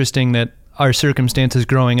 and it's interesting that our circumstances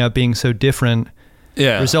growing up being so different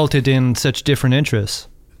resulted in such different interests.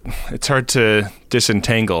 It's hard to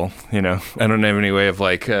disentangle, I don't have any way of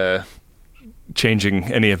like changing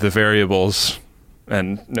any of the variables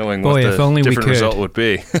and knowing what the different result would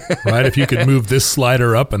be. Right, if you could move this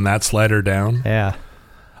slider up and that slider down. Yeah.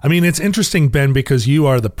 I mean, it's interesting, Ben, because you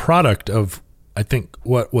are the product of, I think,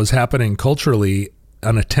 what was happening culturally,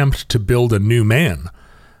 an attempt to build a new man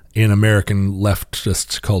in American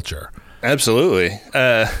leftist culture. Absolutely.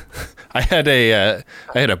 I had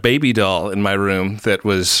a baby doll in my room that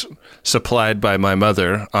was supplied by my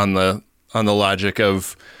mother on the logic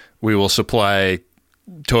of we will supply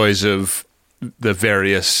toys of the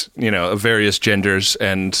various genders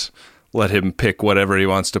and let him pick whatever he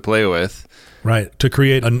wants to play with. Right, to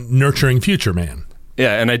create a nurturing future man.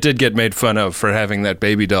 Yeah, and I did get made fun of for having that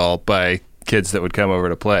baby doll by kids that would come over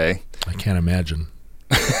to play. I can't imagine.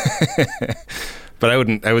 But I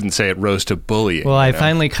wouldn't say it rose to bullying. Well, I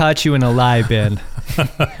finally caught you in a lie, Ben.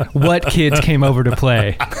 What kids came over to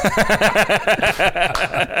play?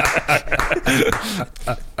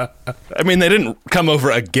 I mean, they didn't come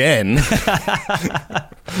over again.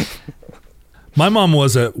 My mom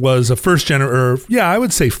was a first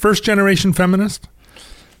generation feminist.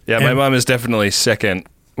 Yeah, my mom is definitely second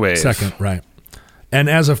wave. Second, right. And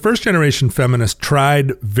as a first generation feminist,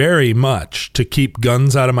 tried very much to keep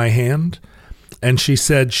guns out of my hand. And she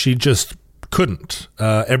said she just couldn't.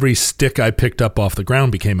 Every stick I picked up off the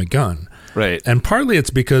ground became a gun. Right. And partly it's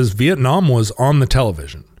because Vietnam was on the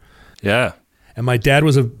television. Yeah. And my dad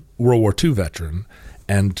was a World War II veteran.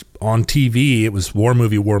 And on TV, it was war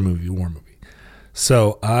movie, war movie, war movie.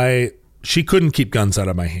 So she couldn't keep guns out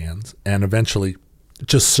of my hands and eventually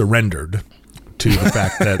just surrendered to the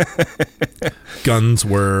fact that guns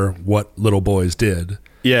were what little boys did.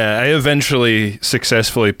 Yeah, I eventually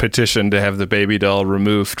successfully petitioned to have the baby doll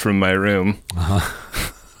removed from my room. Uh-huh.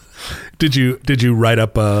 Did you write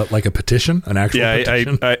up a petition, an actual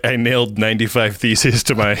petition? Yeah, I nailed 95 theses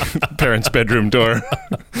to my parents' bedroom door.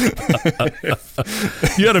 You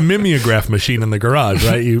had a mimeograph machine in the garage,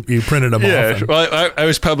 right? You printed them off. Yeah, well, I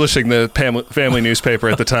was publishing the family newspaper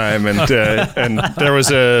at the time, and there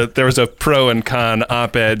was a pro and con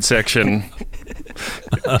op-ed section.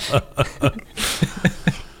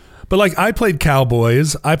 But like, I played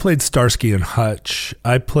Cowboys, I played Starsky and Hutch,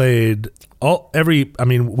 I played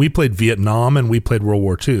we played Vietnam and we played World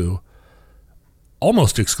War II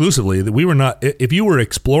almost exclusively. We were not, if you were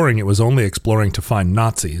exploring, it was only exploring to find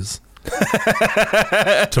Nazis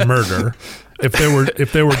to murder. If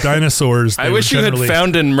there were dinosaurs, I wish you had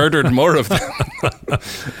found and murdered more of them.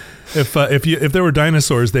 If there were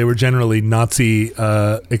dinosaurs, they were generally Nazi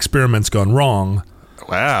experiments gone wrong.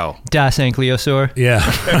 Wow. Das Ankylosaur. Yeah.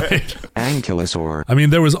 Right. Ankylosaur. I mean,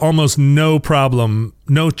 there was almost no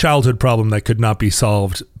childhood problem that could not be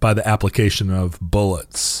solved by the application of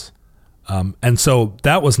bullets. And so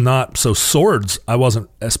that was not, so swords, I wasn't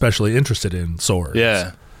especially interested in swords.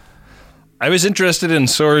 Yeah. I was interested in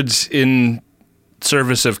swords in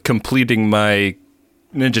service of completing my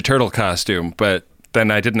Ninja Turtle costume, but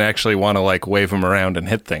then I didn't actually want to like wave them around and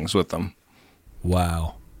hit things with them.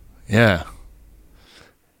 Wow. Yeah.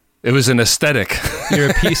 It was an aesthetic.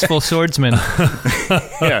 You're a peaceful swordsman.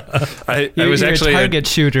 Yeah, I was you're actually a target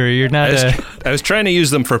shooter. You're not I was trying to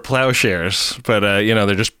use them for plowshares, but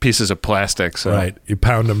they're just pieces of plastic. So. Right, you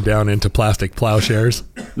pound them down into plastic plowshares.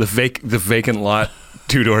 The vacant lot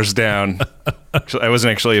 2 doors down. I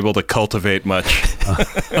wasn't actually able to cultivate much.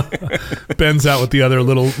 Ben's out with the other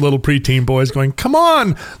little preteen boys, going, "Come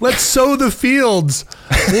on, let's sow the fields.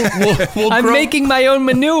 We'll I'm making my own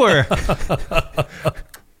manure."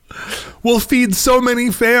 We'll feed so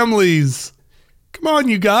many families. Come on,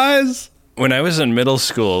 you guys. When I was in middle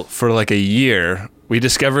school for like a year, we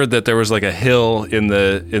discovered that there was like a hill in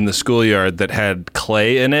the schoolyard that had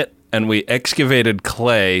clay in it, and we excavated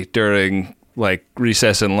clay during like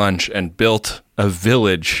recess and lunch and built a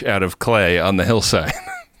village out of clay on the hillside.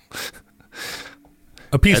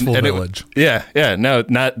 A peaceful village. Yeah.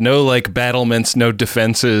 No like battlements, no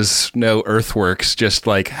defenses, no earthworks, just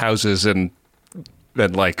like houses and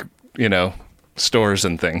like, stores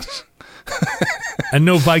and things. And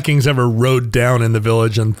no Vikings ever rode down in the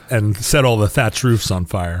village and set all the thatch roofs on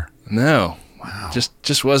fire. No. Wow.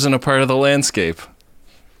 Just wasn't a part of the landscape.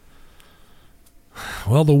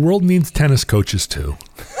 Well, the world needs tennis coaches too.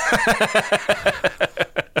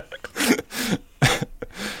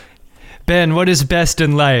 Ben, what is best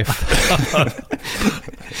in life?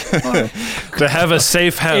 To have a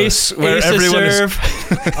safe house where ace everyone is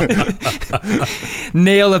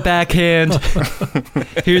nail a backhand,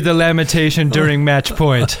 hear the lamentation during match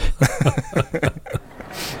point.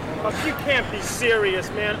 You can't be serious,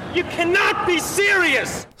 man. You cannot be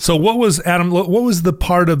serious. So what was the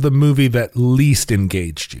part of the movie that least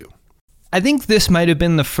engaged you? I think this might have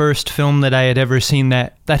been the first film that I had ever seen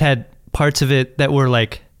that had parts of it that were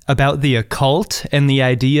like about the occult and the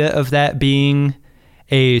idea of that being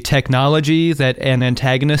a technology that an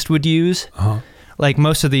antagonist would use. Uh-huh. Like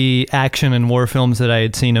most of the action and war films that I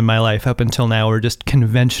had seen in my life up until now were just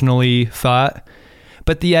conventionally fought.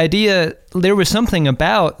 But the idea, there was something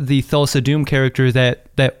about the Thulsa Doom character that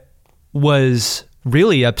was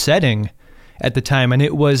really upsetting at the time. And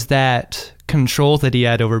it was that control that he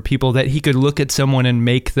had over people, that he could look at someone and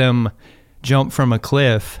make them jump from a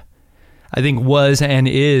cliff, I think was and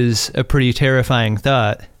is a pretty terrifying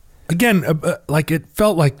thought. Again, like it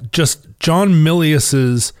felt like just John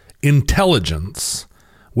Milius's intelligence,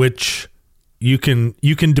 which you can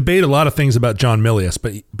debate a lot of things about John Milius,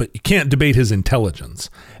 but you can't debate his intelligence.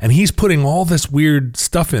 And he's putting all this weird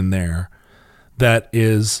stuff in there that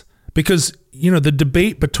is, because, you know, the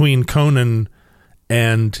debate between Conan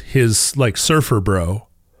and his like surfer bro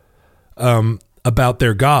about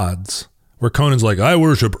their gods, where Conan's like, I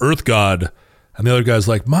worship Earth God, and the other guy's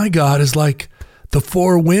like, my God is like the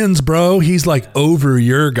four winds, bro. He's like over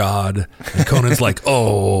your God. And Conan's like,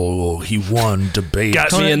 oh, he won debate.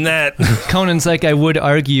 Got me in that. Conan's like, I would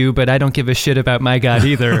argue, but I don't give a shit about my God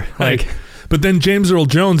either. Like, but then James Earl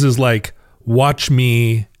Jones is like, watch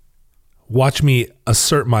me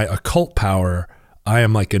assert my occult power. I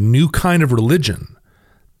am like a new kind of religion,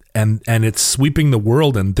 and it's sweeping the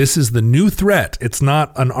world, and this is the new threat. It's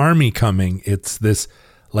not an army coming. It's this,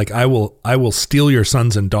 like, I will steal your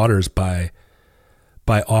sons and daughters by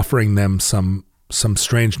offering them some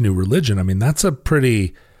strange new religion. I mean, that's a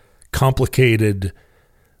pretty complicated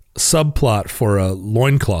subplot for a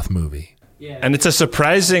loincloth movie. Yeah. And it's a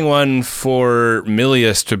surprising one for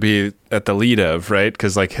Milius to be at the lead of, right?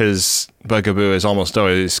 Because like his bugaboo is almost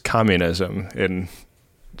always communism in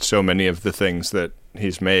so many of the things that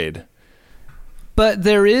he's made. But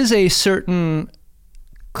there is a certain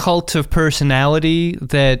cult of personality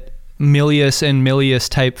that Milius and Milius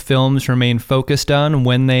type films remain focused on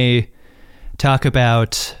when they talk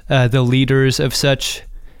about the leaders of such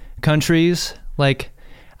countries. Like,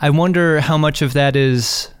 I wonder how much of that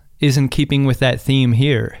is in keeping with that theme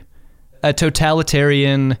here. A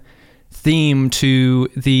totalitarian theme to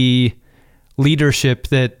the leadership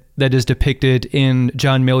that is depicted in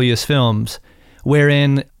John Milius films,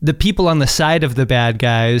 wherein the people on the side of the bad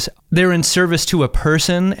guys, they're in service to a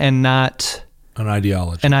person and not an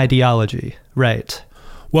ideology. An ideology, right.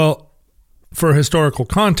 Well, for historical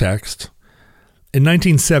context, in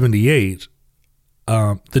 1978,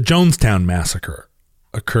 the Jonestown Massacre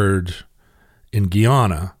occurred in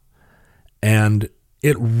Guyana, and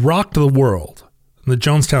it rocked the world. The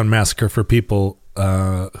Jonestown Massacre, for people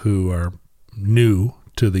who are new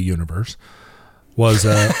to the universe, was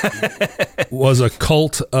a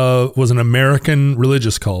cult was an American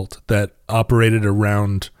religious cult that operated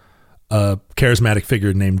around a charismatic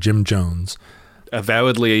figure named Jim Jones.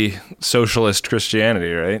 Avowedly socialist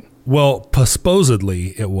Christianity, right? Well,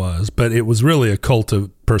 supposedly it was, but it was really a cult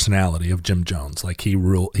of personality of Jim Jones. Like he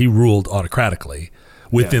ruled autocratically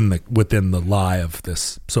within the lie of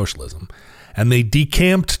this socialism. And they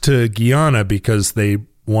decamped to Guyana because they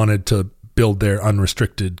wanted to build their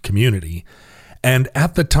unrestricted community. And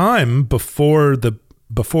at the time, before the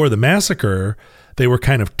massacre, they were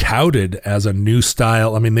kind of touted as a new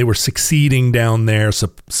style. I mean, they were succeeding down there,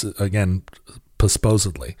 again,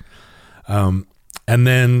 supposedly. And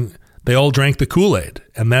then they all drank the Kool-Aid,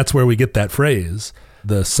 and that's where we get that phrase,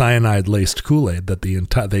 the cyanide-laced Kool-Aid, that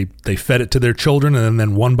they fed it to their children, and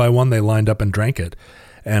then one by one they lined up and drank it.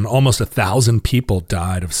 And almost 1,000 people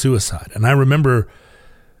died of suicide. And I remember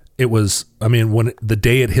it was, I mean, when the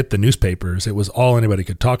day it hit the newspapers, it was all anybody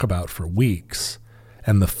could talk about for weeks.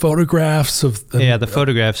 And the photographs of the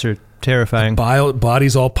photographs are terrifying.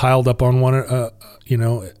 Bodies all piled up on one,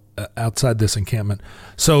 outside this encampment.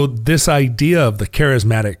 So this idea of the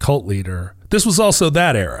charismatic cult leader, this was also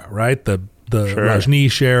that era, right? The sure.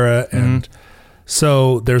 Rajneesh era, and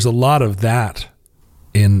so there's a lot of that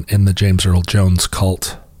in the James Earl Jones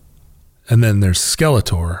cult. And then there's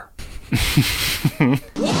Skeletor.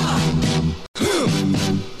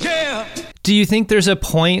 Do you think there's a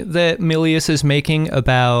point that Milius is making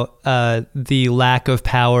about the lack of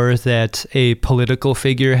power that a political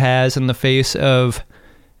figure has in the face of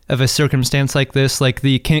a circumstance like this? Like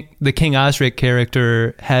the King Osric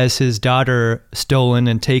character has his daughter stolen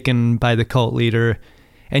and taken by the cult leader,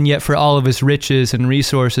 and yet for all of his riches and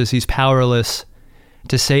resources, he's powerless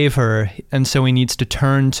to save her, and so he needs to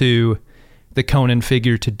turn to the Conan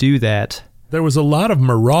figure to do that. There was a lot of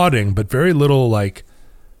marauding, but very little like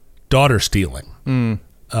daughter stealing,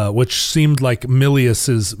 which seemed like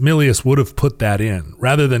Milius would have put that in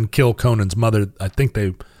rather than kill Conan's mother. I think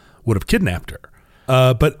they would have kidnapped her.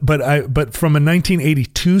 But from a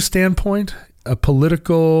 1982 standpoint, a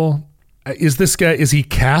political, is he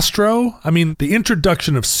Castro? I mean, the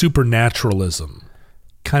introduction of supernaturalism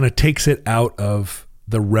kind of takes it out of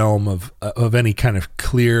the realm of any kind of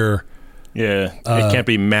clear. Yeah, it can't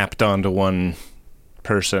be mapped onto one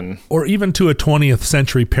person. Or even to a 20th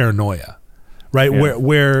century paranoia, right? Yeah.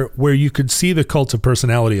 Where you could see the cult of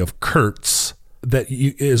personality of Kurtz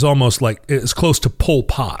is almost like, it's close to Pol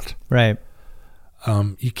Pot. Right.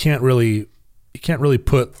 You can't really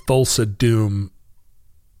put Thulsa Doom.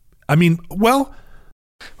 I mean, well,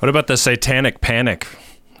 what about the Satanic Panic?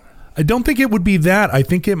 I don't think it would be that. I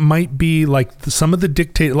think it might be like some of the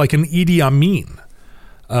dictators, like an Idi Amin.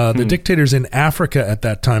 The dictators in Africa at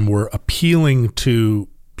that time were appealing to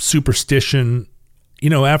superstition. You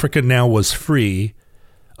know, Africa now was free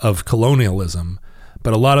of colonialism,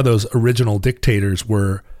 but a lot of those original dictators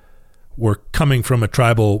were coming from a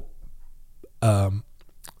tribal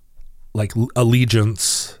like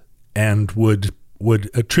allegiance and would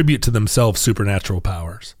attribute to themselves supernatural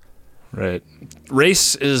powers. Right.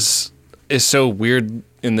 Race is so weird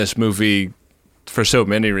in this movie for so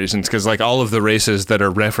many reasons, because like all of the races that are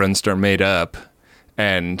referenced are made up,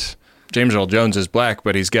 and James Earl Jones is black,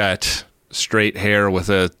 but he's got straight hair with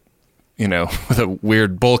a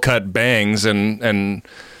weird bowl cut bangs and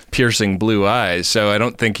piercing blue eyes. So I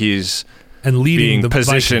don't think he's being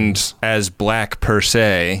positioned Vikings as black per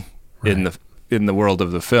se, right, in the world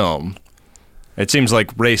of the film. It seems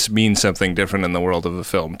like race means something different in the world of the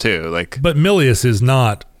film too. But Milius is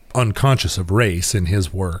not unconscious of race in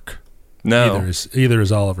his work. No, either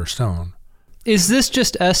is Oliver Stone. Is this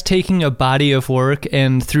just us taking a body of work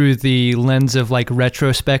and through the lens of like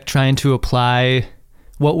retrospect trying to apply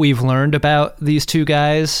what we've learned about these two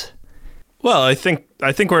guys? Well, I think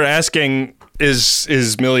we're asking, is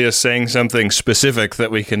Milius saying something specific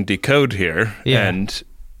that we can decode here? Yeah.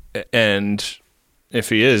 And if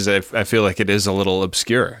he is, I feel like it is a little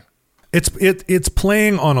obscure. It's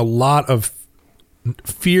playing on a lot of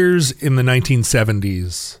fears in the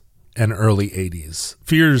 1970s and early 80s.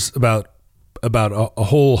 Fears about a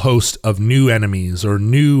whole host of new enemies or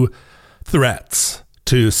new threats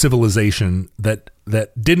to civilization that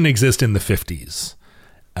didn't exist in the 50s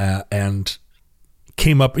and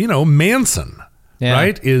came up. You know, Manson,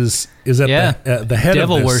 right, is at the head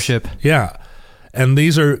devil of this. worship. Yeah. And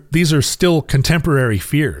these are still contemporary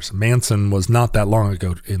fears. Manson was not that long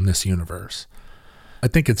ago in this universe. I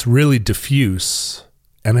think it's really diffuse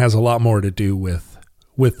and has a lot more to do with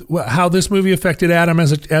how this movie affected Adam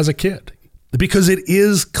as a kid, because it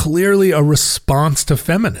is clearly a response to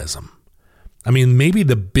feminism. I mean, maybe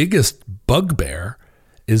the biggest bugbear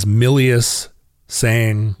is Milius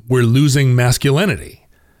saying we're losing masculinity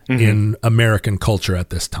in American culture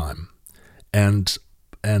at this time, and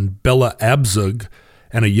Bella Abzug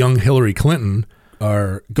and a young Hillary Clinton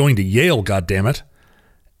are going to Yale, goddammit.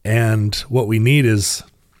 And what we need is,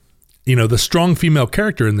 you know, the strong female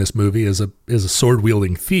character in this movie is a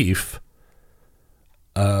sword-wielding thief,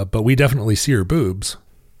 but we definitely see her boobs.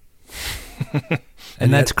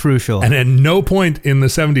 and that's crucial. And at no point in the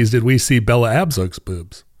 70s did we see Bella Abzug's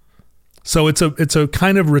boobs. So it's a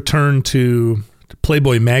kind of return to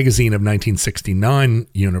Playboy magazine of 1969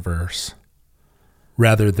 universe,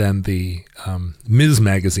 rather than the Ms.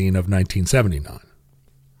 magazine of 1979.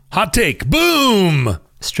 Hot take. Boom!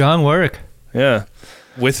 Strong work. Yeah.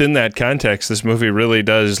 Within that context, this movie really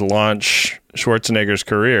does launch Schwarzenegger's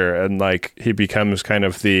career, and like he becomes kind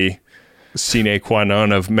of the sine qua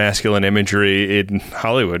non of masculine imagery in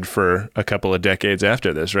Hollywood for a couple of decades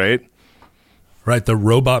after this, right? Right, the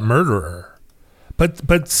robot murderer. But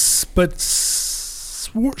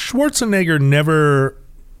Schwarzenegger never,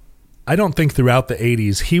 I don't think throughout the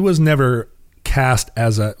 80s, he was never cast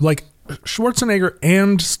as Schwarzenegger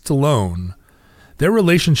and Stallone, their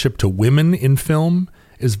relationship to women in film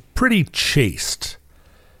is pretty chaste.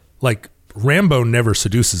 Like, Rambo never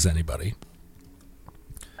seduces anybody.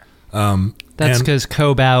 That's because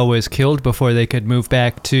Kobau was killed before they could move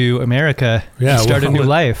back to America and start a new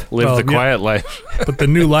life. Live the quiet life. But the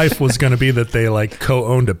new life was going to be that they like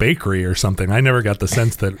co-owned a bakery or something. I never got the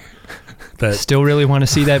sense that still really want to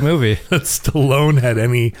see that movie. That Stallone had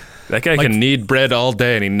any. That guy can knead bread all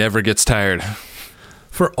day and he never gets tired.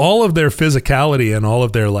 For all of their physicality and all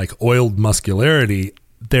of their like oiled muscularity,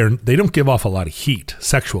 they don't give off a lot of heat,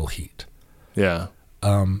 sexual heat. Yeah.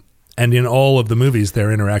 And in all of the movies,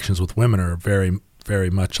 their interactions with women are very, very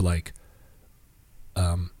much like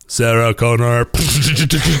Sarah Connor,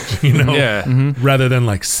 you know, rather than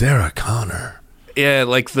like Sarah Connor. Yeah,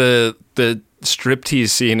 like the striptease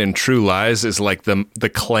scene in True Lies is like the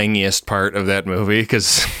clangiest part of that movie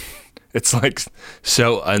because it's like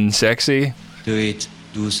so unsexy. Do it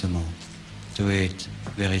doucement. Do it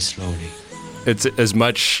very slowly. it's as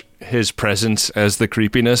much his presence as the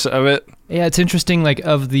creepiness of it. Yeah, it's interesting, like,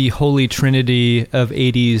 of the holy trinity of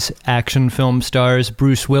 80s action film stars,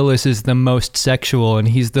 Bruce Willis is the most sexual, and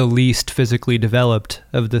he's the least physically developed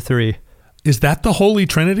of the three. Is that the holy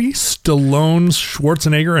trinity? Stallone,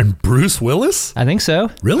 Schwarzenegger, and Bruce Willis? I think so.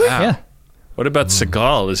 Really? Wow. Yeah. What about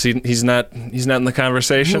Seagal? Is he's not in the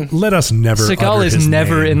conversation? Let us never Seagal utter is his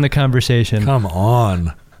never name. in the conversation. Come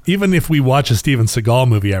on. Even if we watch a Steven Seagal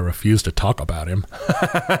movie, I refuse to talk about him.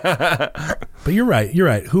 But you're right.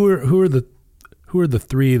 Who are the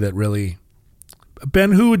three that really?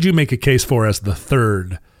 Ben, who would you make a case for as the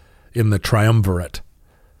third in the triumvirate?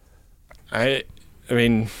 I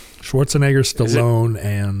mean, Schwarzenegger, Stallone,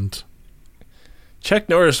 and Chuck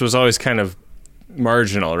Norris was always kind of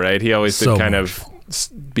marginal, right? He always did kind of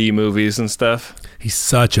B movies and stuff. He's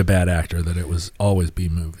such a bad actor that it was always B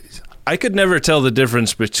movies. I could never tell the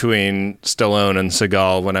difference between Stallone and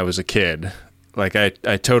Seagal when I was a kid. Like, I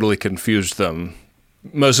totally confused them.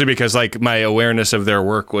 Mostly because, like, my awareness of their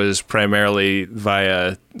work was primarily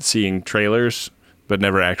via seeing trailers, but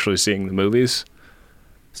never actually seeing the movies.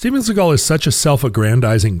 Steven Seagal is such a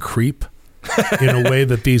self-aggrandizing creep in a way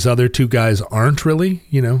that these other two guys aren't really,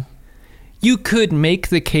 you know? You could make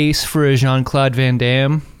the case for a Jean-Claude Van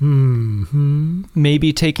Damme,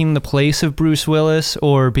 maybe taking the place of Bruce Willis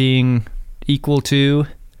or being equal to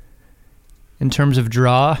in terms of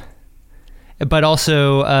draw. But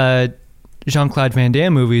also, Jean-Claude Van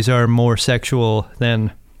Damme movies are more sexual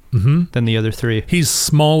than the other three. He's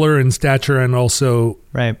smaller in stature and also,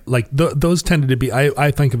 right? Like those tended to be. I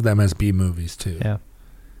think of them as B movies too.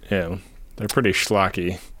 Yeah, they're pretty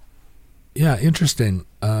schlocky. Yeah, interesting.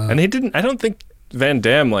 And he didn't. I don't think Van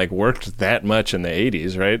Damme like worked that much in the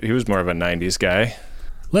 80s, right? He was more of a 90s guy.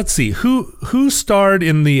 Let's see who starred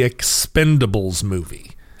in the Expendables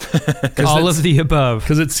movie. All of the above,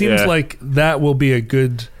 because it seems like that will be a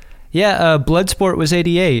good. Yeah, Bloodsport was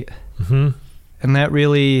 88, and that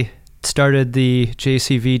really started the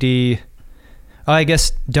JCVD. Oh, I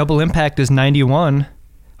guess Double Impact is 91,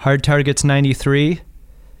 Hard Target's 93.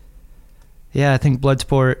 Yeah, I think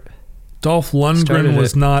Bloodsport. Dolph Lundgren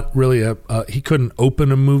was not really he couldn't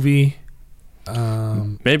open a movie.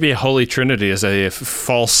 Maybe a Holy Trinity is a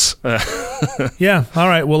false. Yeah. All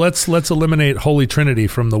right. Well, let's eliminate Holy Trinity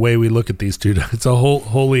from the way we look at these two. It's a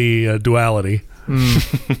holy duality.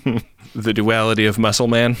 The duality of Muscle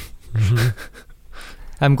Man.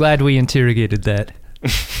 I'm glad we interrogated that.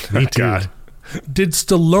 Me too. God. Did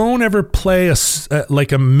Stallone ever play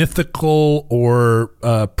a mythical or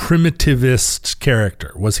primitivist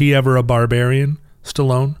character? Was he ever a barbarian,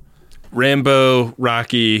 Stallone? Rambo,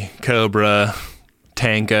 Rocky, Cobra,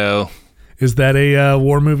 Tango. Is that a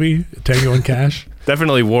war movie, Tango and Cash?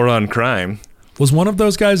 Definitely War on Crime. Was one of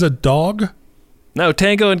those guys a dog? No,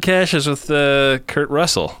 Tango and Cash is with Kurt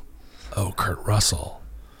Russell. Oh, Kurt Russell.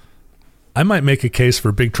 I might make a case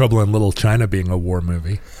for Big Trouble in Little China being a war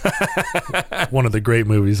movie. One of the great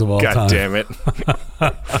movies of all time. God damn it.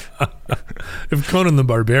 If Conan the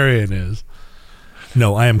Barbarian is.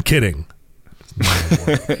 No, I am kidding.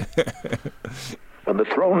 When the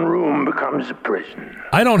throne room becomes a prison.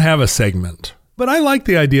 I don't have a segment, but I like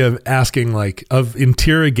the idea of asking, of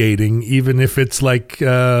interrogating, even if it's like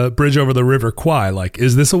Bridge Over the River Kwai. Like,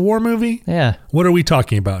 is this a war movie? Yeah. What are we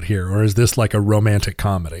talking about here? Or is this like a romantic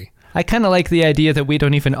comedy? I kind of like the idea that we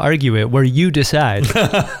don't even argue it, where you decide.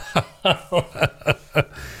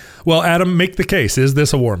 Well, Adam, make the case. Is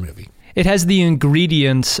this a war movie? It has the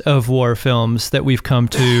ingredients of war films that we've come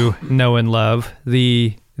to know and love.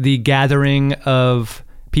 The gathering of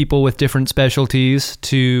people with different specialties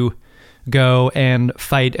to go and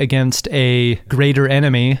fight against a greater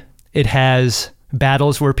enemy. It has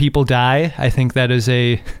battles where people die. I think that is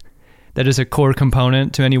a core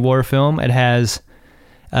component to any war film. It has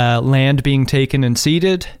land being taken and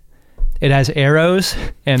ceded. It has arrows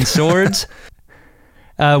and swords,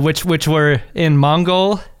 which were in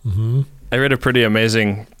Mongol. Mm-hmm. I read a pretty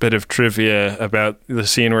amazing bit of trivia about the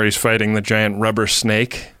scene where he's fighting the giant rubber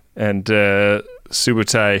snake, and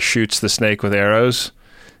Subutai shoots the snake with arrows.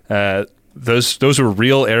 Those were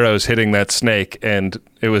real arrows hitting that snake, and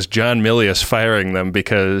it was John Milius firing them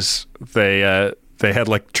because they had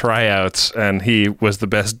like tryouts, and he was the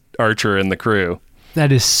best archer in the crew.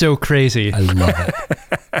 That is so crazy. I love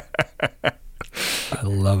it. I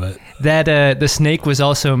love it. That the snake was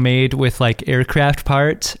also made with like aircraft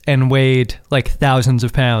parts and weighed like thousands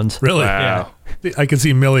of pounds. Really? Wow. Yeah. I can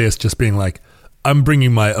see Milius just being like, I'm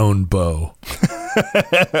bringing my own bow.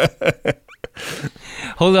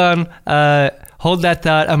 Hold on. Hold that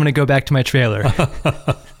thought. I'm going to go back to my trailer.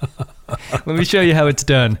 Let me show you how it's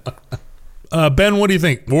done. Ben, what do you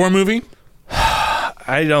think? War movie?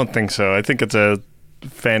 I don't think so. I think it's a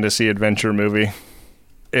fantasy adventure movie.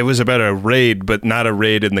 It was about a raid, but not a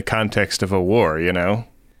raid in the context of a war, you know?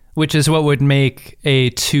 Which is what would make a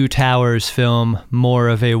Two Towers film more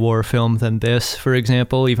of a war film than this, for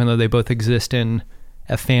example, even though they both exist in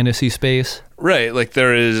a fantasy space. Right, like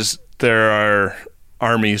there are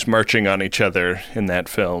armies marching on each other in that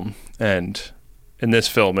film, and in this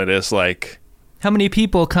film it is like... How many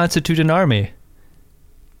people constitute an army?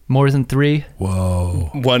 More than 3? Whoa.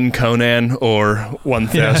 1 Conan or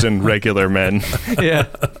 1,000 regular men. Yeah.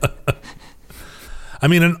 I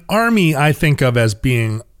mean, an army I think of as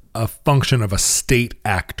being a function of a state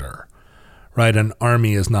actor, right? An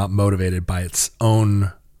army is not motivated by its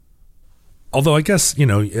own... Although I guess, you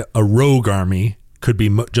know, a rogue army could be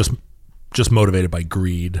just motivated by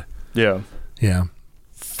greed. Yeah. Yeah.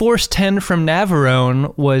 Force 10 from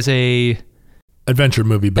Navarone was a... adventure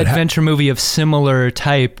movie, but movie of similar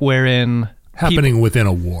type, wherein happening within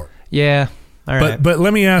a war. Yeah, all right. But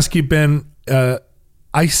let me ask you, Ben.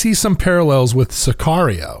 I see some parallels with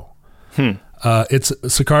Sicario.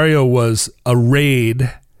 Sicario was a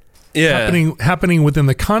raid, happening within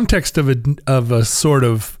the context of a sort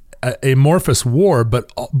of amorphous war,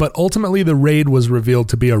 but ultimately the raid was revealed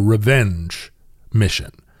to be a revenge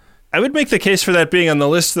mission. I would make the case for that being on the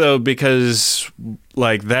list, though, because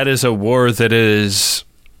like that is a war that is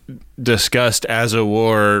discussed as a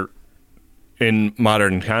war in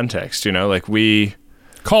modern context. You know, like we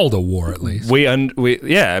called a war at least.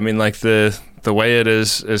 I mean, like the way it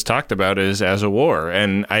is talked about is as a war,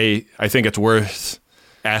 and I think it's worth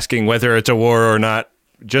asking whether it's a war or not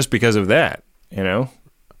just because of that. You know,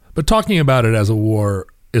 but talking about it as a war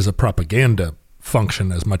is a propaganda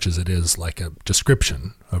function as much as it is like a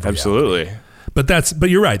description of reality. Absolutely. But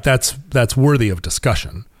you're right, that's worthy of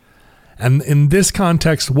discussion. And in this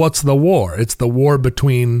context, what's the war? It's the war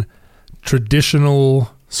between traditional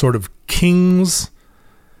sort of kings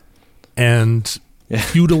and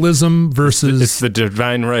feudalism versus... It's the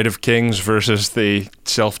divine right of kings versus the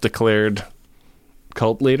self-declared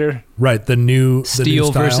cult leader. Right, the new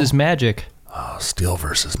steel versus magic. Oh, steel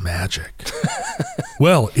versus magic.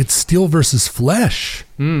 Well, it's steel versus flesh,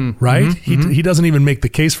 right? Mm-hmm. He doesn't even make the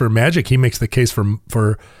case for magic. He makes the case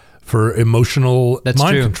for emotional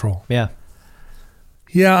mind control. Yeah.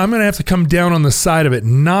 Yeah, I'm going to have to come down on the side of it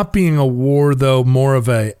not being a war, though, more of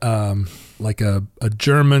a like a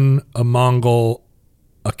German, a Mongol,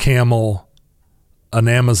 a camel, an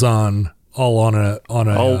Amazon, all on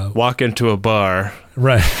a walk into a bar.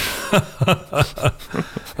 Right.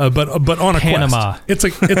 but on a Panama. quest. It's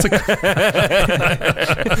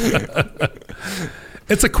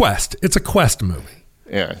a quest. It's a quest movie.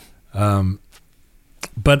 Yeah.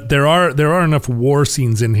 But there are enough war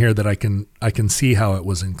scenes in here that I can see how it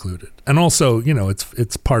was included. And also, you know,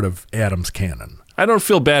 it's part of Adam's canon. I don't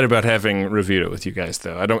feel bad about having reviewed it with you guys,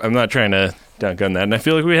 though. I'm not trying to dunk on that, and I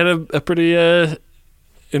feel like we had a pretty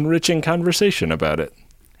enriching conversation about it.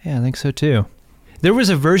 Yeah, I think so too. There was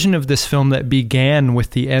a version of this film that began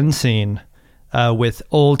with the end scene, with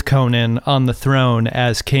old Conan on the throne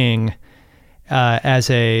as king, as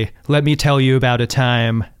a, let me tell you about a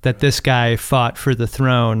time that this guy fought for the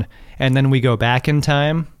throne. And then we go back in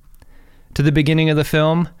time to the beginning of the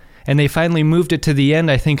film, and they finally moved it to the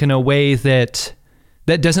end, I think, in a way that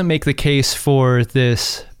doesn't make the case for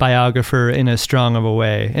this biographer in as strong of a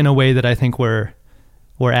way, in a way that I think we're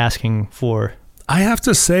asking for. I have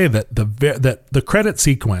to say that the credit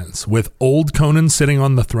sequence with old Conan sitting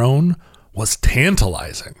on the throne was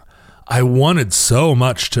tantalizing. I wanted so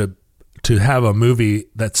much to have a movie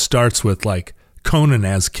that starts with like Conan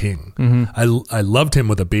as king. Mm-hmm. I loved him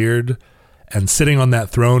with a beard and sitting on that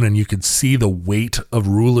throne, and you could see the weight of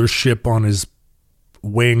rulership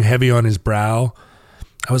weighing heavy on his brow.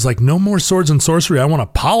 I was like, no more swords and sorcery. I want a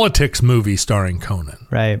politics movie starring Conan.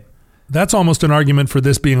 Right. That's almost an argument for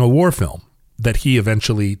this being a war film, that he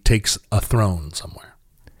eventually takes a throne somewhere.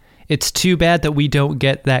 It's too bad that we don't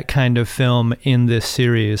get that kind of film in this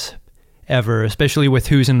series ever, especially with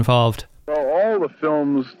who's involved. Well, all the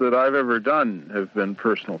films that I've ever done have been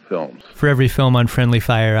personal films. For every film on Friendly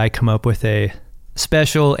Fire, I come up with a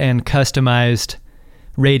special and customized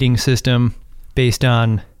rating system based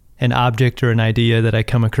on an object or an idea that I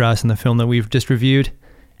come across in the film that we've just reviewed.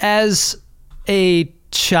 As a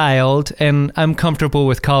child, and I'm comfortable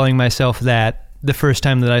with calling myself that, the first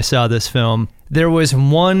time that I saw this film, there was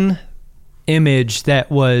one image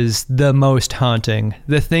that was the most haunting,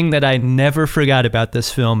 the thing that I never forgot about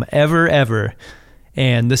this film, ever.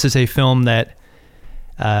 And this is a film that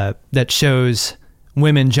shows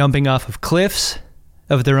women jumping off of cliffs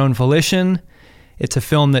of their own volition. It's a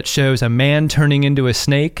film that shows a man turning into a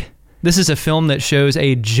snake This is a film that shows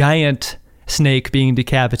a giant snake being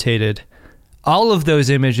decapitated. All of those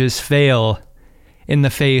images fail in the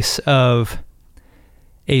face of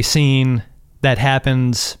a scene that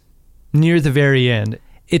happens near the very end.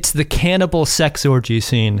 It's the cannibal sex orgy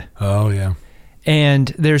scene. Oh, yeah.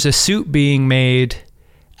 And there's a soup being made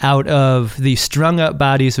out of the strung up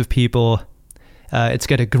bodies of people. It's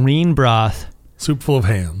got a green broth. Soup full of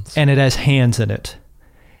hands. And it has hands in it.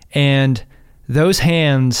 And those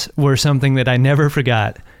hands were something that I never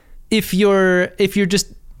forgot. If you're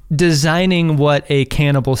just designing what a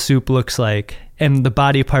cannibal soup looks like and the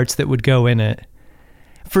body parts that would go in it,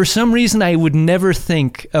 for some reason I would never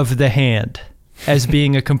think of the hand as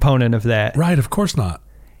being a component of that. Right, of course not.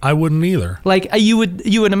 I wouldn't either. Like you would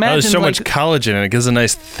imagine. There's so much collagen in it. It gives a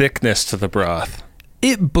nice thickness to the broth.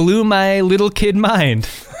 It blew my little kid mind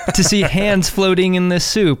to see hands floating in this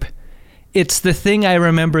soup. It's the thing I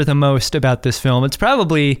remember the most about this film. It's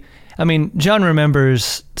probably, John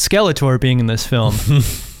remembers Skeletor being in this film.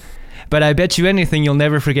 But I bet you anything you'll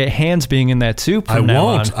never forget hands being in that soup from now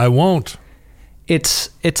on. I won't. It's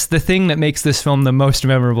the thing that makes this film the most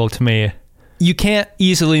memorable to me. You can't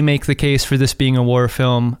easily make the case for this being a war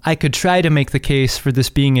film. I could try to make the case for this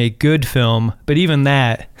being a good film, but even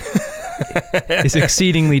that is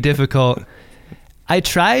exceedingly difficult. I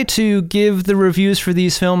try to give the reviews for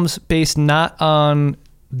these films based not on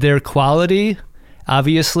their quality,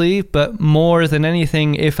 obviously, but more than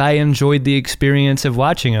anything if I enjoyed the experience of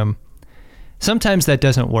watching them. Sometimes that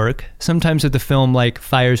doesn't work. Sometimes with the film like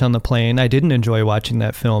Fires on the Plain, I didn't enjoy watching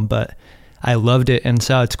that film, but I loved it and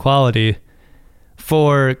saw its quality.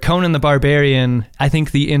 For Conan the Barbarian, I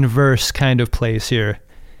think the inverse kind of plays here.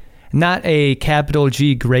 Not a capital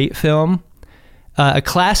G great film, a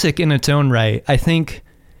classic in its own right. I think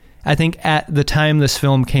at the time this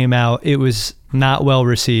film came out, it was not well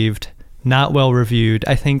received, not well reviewed.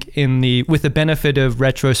 I think with the benefit of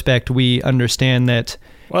retrospect, we understand that.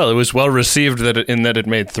 Well, it was well received in that it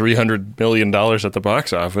made $300 million at the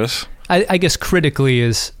box office. I guess critically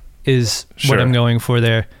is Sure. what I'm going for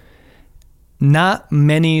there. Not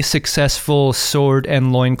many successful sword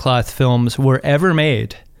and loincloth films were ever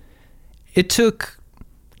made. It took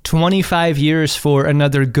 25 years for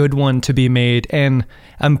another good one to be made, and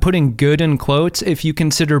I'm putting good in quotes if you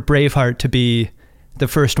consider Braveheart to be the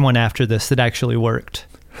first one after this that actually worked.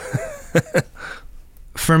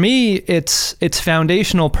 For me, it's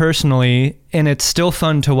foundational personally, and it's still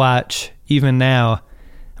fun to watch even now.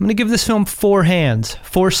 I'm going to give this film 4 hands,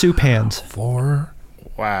 4 soup hands. 4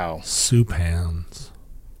 Wow. soup hands.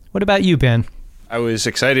 What about you, Ben? I was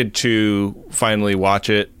excited to finally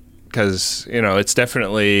watch it because, it's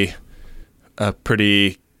definitely a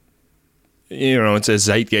pretty, it's a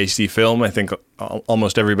zeitgeisty film. I think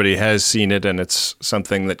almost everybody has seen it, and it's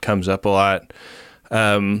something that comes up a lot.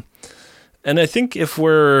 And I think if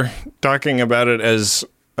we're talking about it as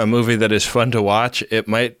a movie that is fun to watch, it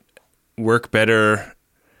might work better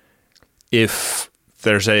if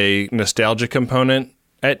there's a nostalgia component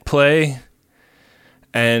at play.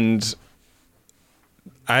 And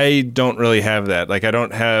I don't really have that. Like, I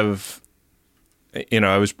don't have,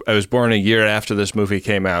 I was born a year after this movie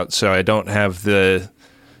came out, so I don't have the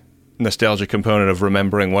nostalgia component of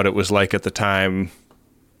remembering what it was like at the time,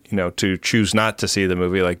 to choose not to see the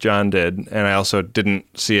movie like John did. And I also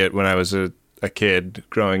didn't see it when I was a kid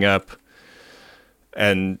growing up.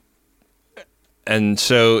 And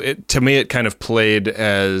so to me, it kind of played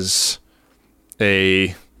as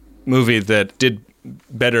a movie that did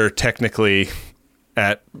better technically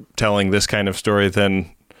at telling this kind of story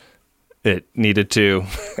than it needed to.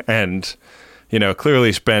 And,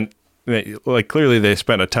 clearly they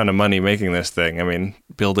spent a ton of money making this thing. I mean,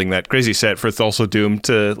 building that crazy set for Thulsa Doom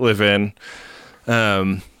to live in.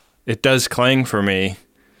 It does clang for me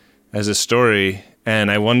as a story. And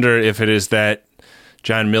I wonder if it is that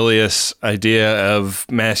John Milius idea of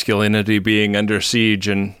masculinity being under siege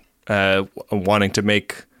and wanting to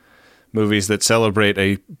make movies that celebrate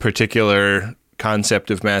a particular concept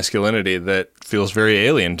of masculinity that feels very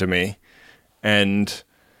alien to me. And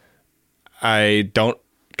I don't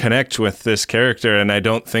connect with this character, and I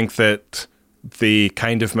don't think that the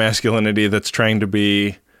kind of masculinity that's trying to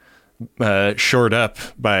be shored up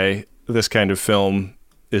by this kind of film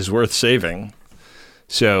is worth saving.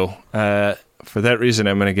 So for that reason,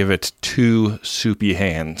 I'm going to give it 2 soupy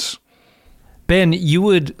hands. Ben, you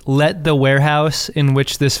would let the warehouse in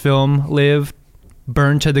which this film lived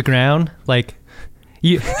burn to the ground? Like,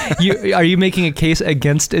 are you making a case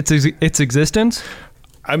against its existence?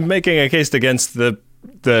 I'm making a case against the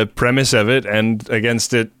premise of it and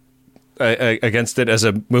against it as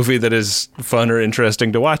a movie that is fun or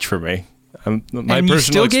interesting to watch for me. And you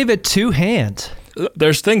still gave it 2 hands.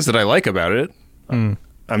 There's things that I like about it.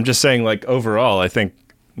 I'm just saying, like, overall, I think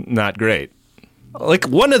not great. Like,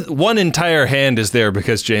 one entire hand is there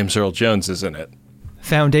because James Earl Jones is in it.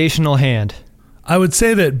 Foundational hand. I would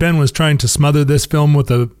say that Ben was trying to smother this film with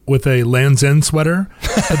a Land's End sweater,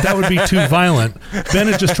 but that would be too violent. Ben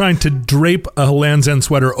is just trying to drape a Land's End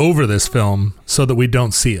sweater over this film so that we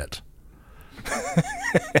don't see it.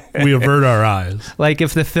 We avert our eyes. Like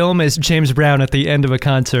if the film is James Brown at the end of a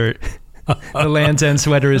concert, the Land's End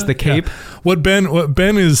sweater is the cape. Yeah. What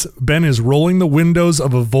Ben is rolling the windows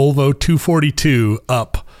of a Volvo 242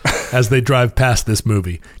 up as they drive past this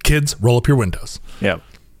movie. Kids, roll up your windows. Yeah.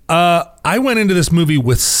 I went into this movie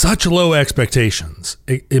with such low expectations,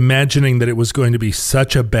 imagining that it was going to be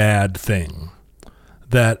such a bad thing,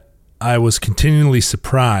 that I was continually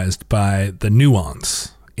surprised by the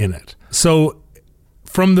nuance in it. So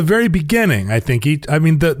from the very beginning, I think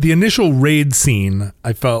the initial raid scene,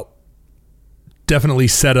 I felt definitely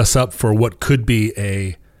set us up for what could be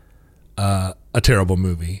a terrible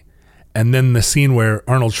movie. And then the scene where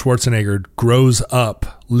Arnold Schwarzenegger grows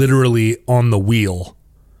up literally on the wheel,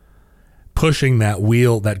 pushing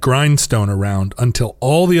that grindstone around until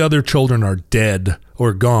all the other children are dead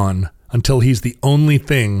or gone, until he's the only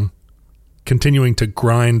thing continuing to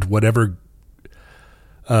grind whatever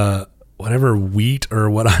wheat or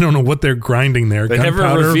what, I don't know what they're grinding there. They never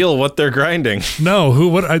reveal what they're grinding.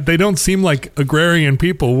 No, they don't seem like agrarian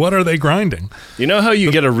people. What are they grinding? You know how you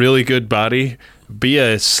get a really good body? Be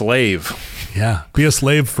a slave. Yeah, be a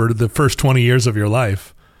slave for the first 20 years of your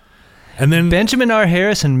life. And then Benjamin R.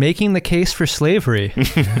 Harrison making the case for slavery.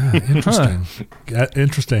 Yeah, interesting.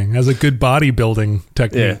 Interesting. As a good bodybuilding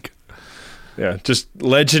technique. Yeah, just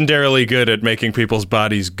legendarily good at making people's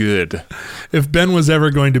bodies good. If Ben was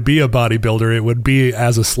ever going to be a bodybuilder, it would be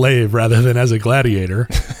as a slave rather than as a gladiator.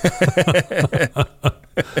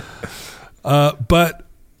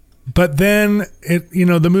 But then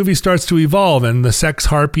the movie starts to evolve, and the sex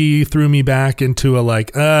harpy threw me back into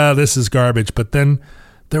this is garbage. But then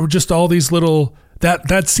there were just all these little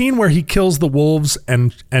that scene where he kills the wolves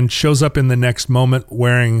and shows up in the next moment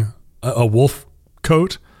wearing a wolf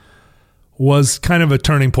coat was kind of a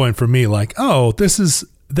turning point for me. Like,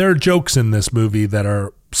 there are jokes in this movie that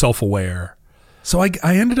are self-aware. So I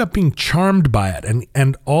ended up being charmed by it,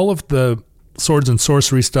 and all of the swords and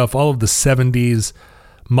sorcery stuff, all of the 70s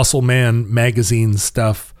Muscle Man magazine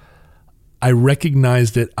stuff, I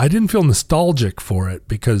recognized it. I didn't feel nostalgic for it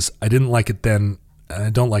because I didn't like it then, and I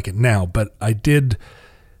don't like it now, but I did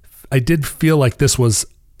feel like this was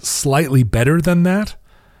slightly better than that.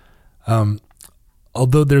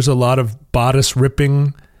 Although there's a lot of bodice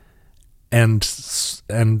ripping and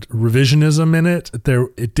revisionism in it,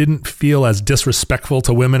 it didn't feel as disrespectful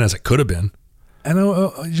to women as it could have been.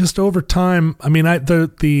 And just over time,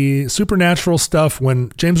 the supernatural stuff,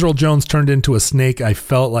 when James Earl Jones turned into a snake, I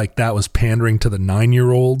felt like that was pandering to the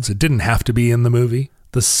 9-year-olds. It didn't have to be in the movie.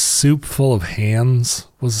 The soup full of hands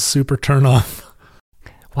was a super turnoff.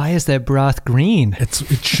 Why is that broth green? It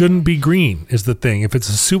shouldn't be green is the thing. If it's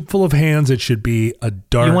a soup full of hands, it should be a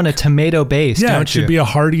dark... You want a tomato base, don't you? Yeah, it should be a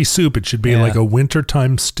hearty soup. It should be like a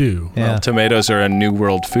wintertime stew. Yeah. Well, tomatoes are a new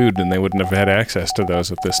world food, and they wouldn't have had access to those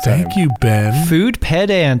at this time. Thank you, Ben. Food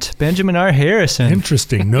pedant, Benjamin R. Harrison.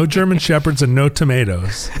 Interesting. No German Shepherds and no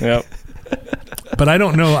tomatoes. Yep. But I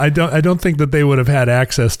don't know. I don't think that they would have had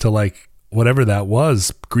access to whatever that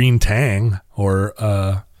was, green tang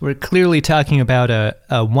or... We're clearly talking about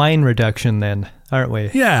a wine reduction then, aren't we?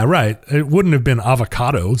 Yeah, right. It wouldn't have been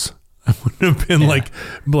avocados. It wouldn't have been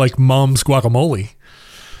like mom's guacamole.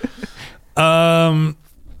 For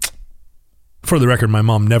the record, my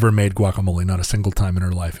mom never made guacamole, not a single time in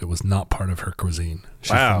her life. It was not part of her cuisine.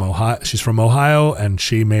 She's from Ohio, and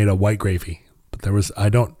she made a white gravy. But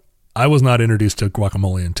I was not introduced to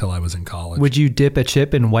guacamole until I was in college. Would you dip a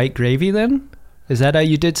chip in white gravy then? Is that how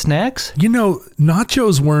you did snacks?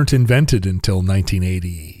 Nachos weren't invented until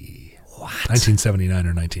 1980. What? 1979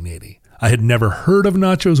 or 1980. I had never heard of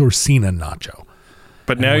nachos or seen a nacho.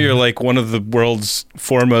 But now you're like one of the world's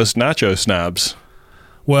foremost nacho snobs.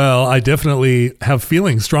 Well, I definitely have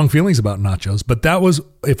strong feelings about nachos. But that was,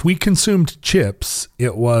 if we consumed chips,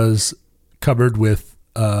 it was covered with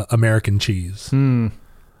American cheese.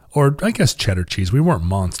 Or I guess cheddar cheese. We weren't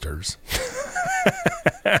monsters.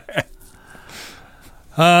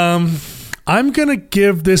 I'm going to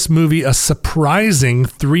give this movie a surprising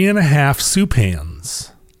 3.5 soup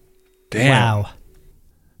hands. Damn. Wow.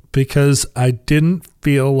 Because I didn't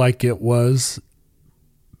feel like it was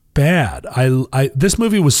bad. This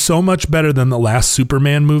movie was so much better than the last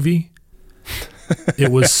Superman movie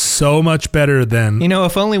It was so much better than...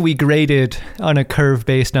 if only we graded on a curve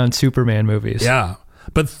based on Superman movies. Yeah.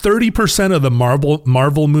 But 30% of the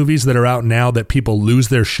Marvel movies that are out now that people lose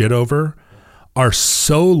their shit over are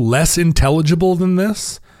so less intelligible than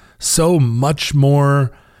this, so much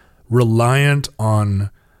more reliant on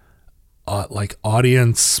like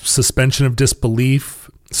audience suspension of disbelief,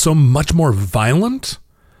 so much more violent,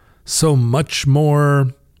 so much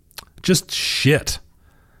more just shit,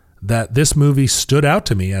 that this movie stood out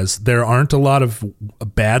to me as there aren't a lot of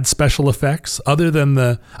bad special effects other than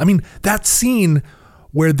that scene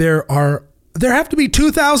where there have to be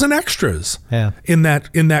 2,000 extras in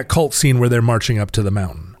that cult scene where they're marching up to the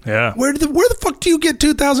mountain. Yeah. Where the fuck do you get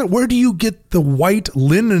 2,000? Where do you get the white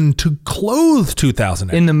linen to clothe 2,000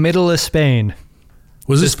 extras? In the middle of Spain.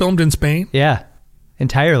 Was this filmed in Spain? Yeah,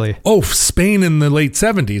 entirely. Oh, Spain in the late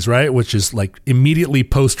 70s, right? Which is like immediately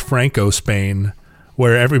post-Franco Spain,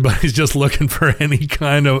 where everybody's just looking for any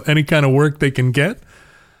kind of work they can get.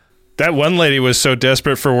 That one lady was so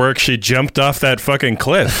desperate for work, she jumped off that fucking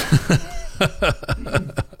cliff.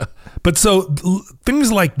 But so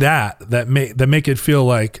things like that make it feel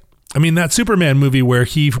like, that Superman movie where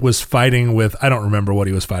he was fighting with, I don't remember what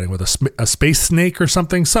he was fighting with, a space snake or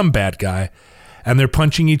something, some bad guy, and they're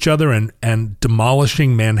punching each other and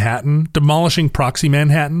demolishing proxy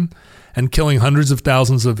Manhattan, and killing hundreds of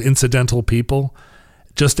thousands of incidental people,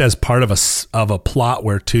 just as part of a plot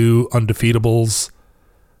where two undefeatables.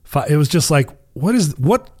 It was just like, what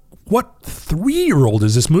 3-year-old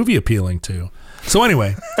is this movie appealing to? So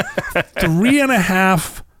anyway,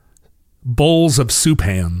 3.5 bowls of soup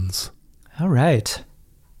hands. All right.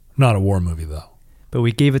 Not a war movie, though. But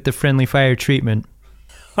we gave it the friendly fire treatment.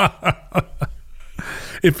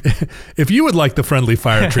 If you would like the friendly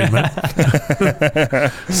fire treatment,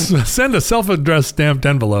 send a self-addressed stamped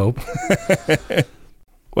envelope.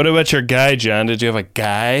 What about your guy, John? Did you have a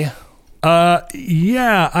guy?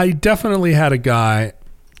 Yeah, I definitely had a guy.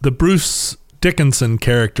 The Bruce Dickinson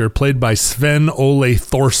character, played by Sven Ole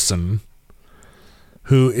Thorsen,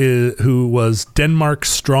 who was Denmark's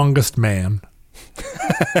strongest man.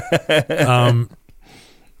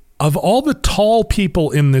 Of all the tall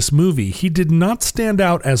people in this movie, he did not stand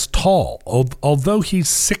out as tall, although he's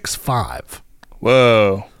 6'5".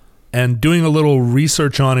 Whoa. And doing a little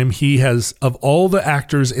research on him, he has, of all the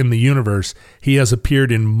actors in the universe, he has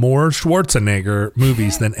appeared in more Schwarzenegger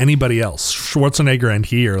movies than anybody else. Schwarzenegger and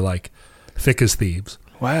he are like thick as thieves.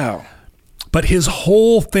 Wow. But his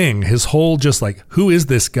whole just like, who is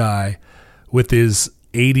this guy with his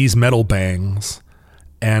 80s metal bangs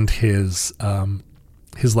and his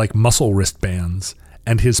like muscle wristbands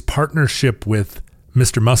and his partnership with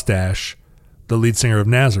Mr. Mustache, the lead singer of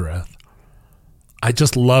Nazareth. I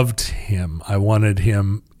just loved him. I wanted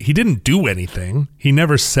him. He didn't do anything. He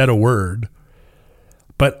never said a word.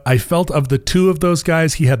 But I felt of the two of those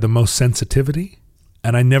guys, he had the most sensitivity.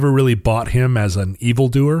 And I never really bought him as an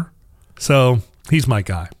evildoer. So he's my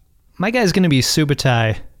guy. My guy's going to be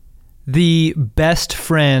Subutai, the best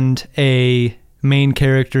friend a main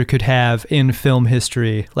character could have in film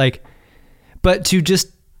history. But to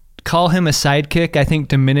just call him a sidekick, I think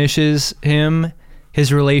diminishes him,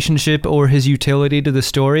 his relationship or his utility to the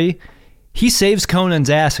story. He saves Conan's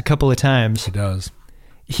ass a couple of times. He does.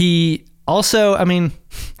 He also,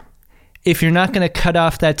 if you're not going to cut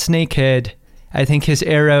off that snake head, I think his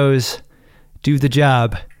arrows do the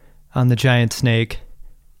job on the giant snake.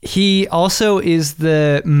 He also is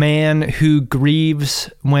the man who grieves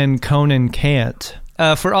when Conan can't.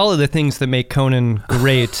 For all of the things that make Conan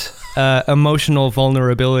great, emotional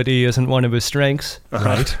vulnerability isn't one of his strengths.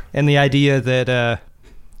 Right. And the idea that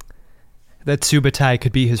Subutai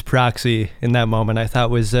could be his proxy in that moment, I thought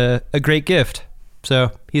was a great gift.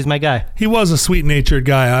 So he's my guy. He was a sweet-natured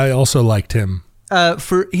guy. I also liked him.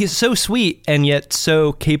 He's so sweet and yet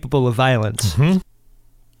so capable of violence. Mm-hmm.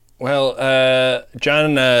 Well,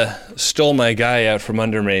 John stole my guy out from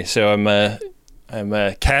under me, so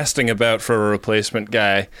I'm casting about for a replacement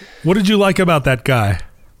guy. What did you like about that guy?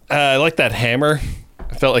 I like that hammer.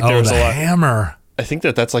 I felt like there was a lot. Hammer. I think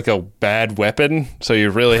that's like a bad weapon, so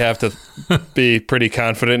you really have to be pretty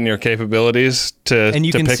confident in your capabilities to pick it. And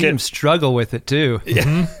you can see him struggle with it too. Yeah,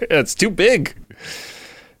 mm-hmm. It's too big.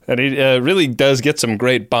 And he really does get some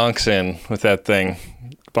great bonks in with that thing,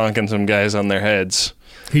 bonking some guys on their heads.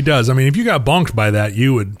 He does. If you got bonked by that,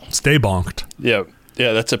 you would stay bonked. Yeah,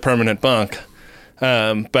 that's a permanent bonk.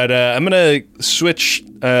 But I'm going to switch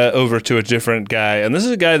over to a different guy. And this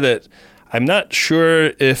is a guy that I'm not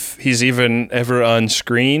sure if he's even ever on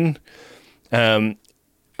screen.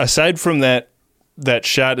 Aside from that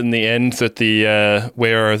shot in the end that the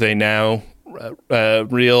Where Are They Now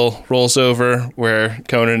reel rolls over where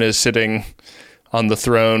Conan is sitting on the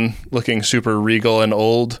throne looking super regal and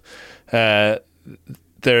old. There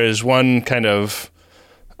is one kind of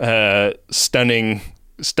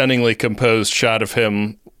stunningly composed shot of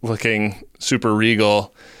him looking super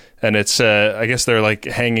regal, and it's I guess they're like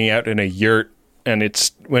hanging out in a yurt, and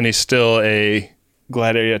it's when he's still a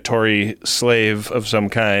gladiatory slave of some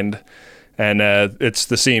kind, and it's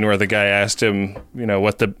the scene where the guy asked him,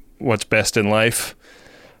 what's best in life.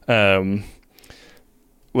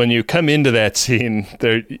 When you come into that scene,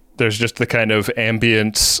 there's just the kind of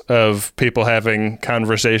ambience of people having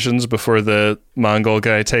conversations before the Mongol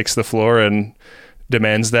guy takes the floor and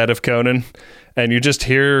demands that of Conan. And you just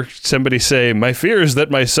hear somebody say, "My fear is that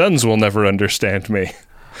my sons will never understand me."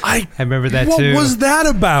 I remember that too. What too. was that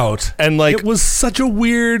about? And like, it was such a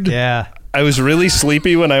weird. Yeah. I was really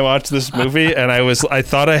sleepy when I watched this movie, and I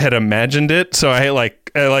thought I had imagined it, so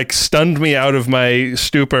I stunned me out of my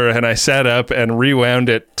stupor, and I sat up and rewound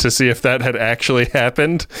it to see if that had actually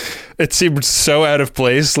happened. It seemed so out of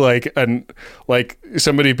place, like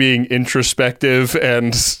somebody being introspective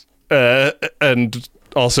and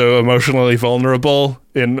also emotionally vulnerable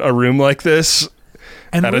in a room like this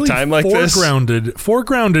and at really a time like this.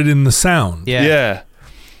 Foregrounded in the sound. Yeah.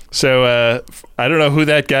 So I don't know who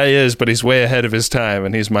that guy is, but he's way ahead of his time,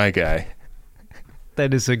 and he's my guy.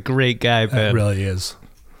 That is a great guy, Ben. It really is.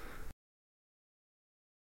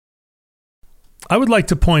 I would like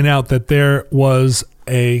to point out that there was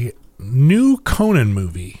a new Conan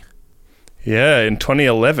movie. Yeah, in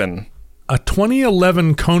 2011. A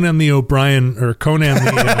 2011 Conan the O'Brien, or Conan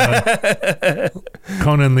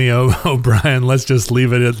the O'Brien. Let's just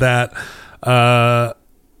leave it at that.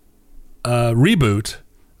 Reboot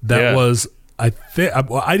that was. I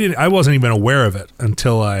wasn't even aware of it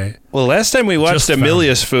until I. Well, last time we watched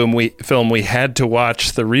Amelia's film, we had to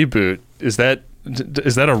watch the reboot. Is that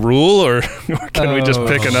a rule, or can we just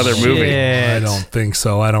pick another movie? I don't think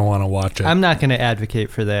so. I don't want to watch it. I'm not going to advocate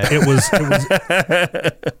for that.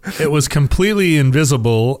 It was completely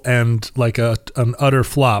invisible and like an utter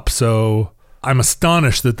flop. So I'm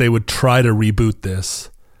astonished that they would try to reboot this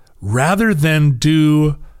rather than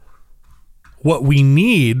do what we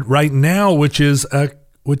need right now, which is a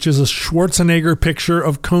Schwarzenegger picture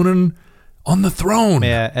of Conan on the throne.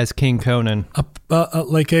 Yeah, as King Conan.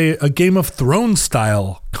 Like a Game of Thrones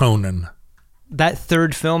style Conan. That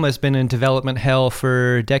third film has been in development hell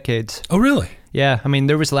for decades. Oh, really? Yeah, I mean,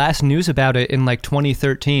 there was last news about it in like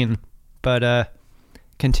 2013, but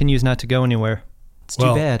continues not to go anywhere. It's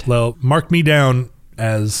too bad. Well, mark me down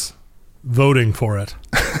as voting for it.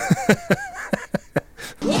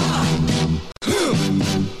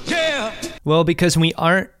 Well, because we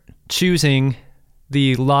aren't choosing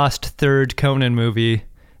the lost third Conan movie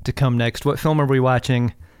to come next, what film are we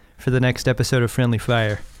watching for the next episode of Friendly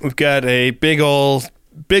Fire? We've got a big old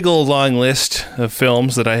long list of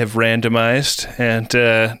films that I have randomized,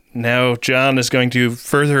 and now John is going to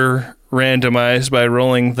further randomize by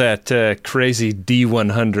rolling that crazy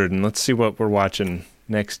D100, and let's see what we're watching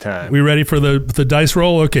next time. We ready for the dice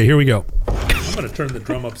roll? Okay, here we go. I'm going to turn the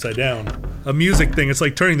drum upside down. A music thing. It's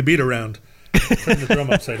like turning the beat around. Turn the drum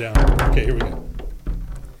upside down. Okay, here we go.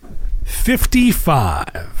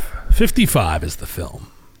 55. 55 is the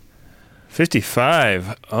film.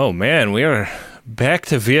 55. Oh, man, we are back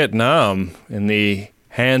to Vietnam in the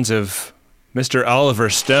hands of Mr. Oliver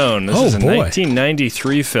Stone. This is a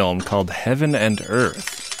 1993 film called Heaven and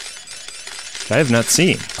Earth. I have not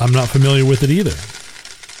seen. I'm not familiar with it either.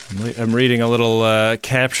 I'm reading a little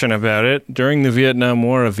caption about it. During the Vietnam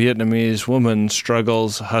War, a Vietnamese woman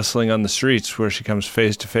struggles hustling on the streets where she comes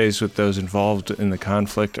face to face with those involved in the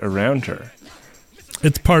conflict around her.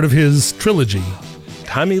 It's part of his trilogy.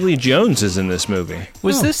 Tommy Lee Jones is in this movie.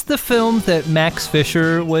 Was this the film that Max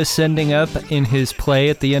Fisher was sending up in his play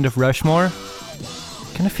at the end of Rushmore?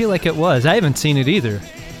 I kind of feel like it was. I haven't seen it either.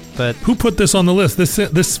 But who put this on the list?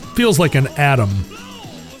 This feels like an Adam.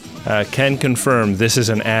 Can confirm this is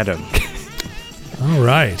an Adam. All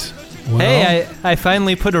right. Well, hey, I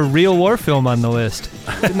finally put a real war film on the list.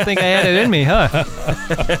 Didn't think I had it in me, huh?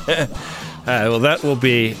 Well, that will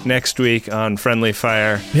be next week on Friendly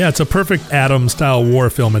Fire. Yeah, it's a perfect Adam-style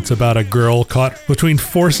war film. It's about a girl caught between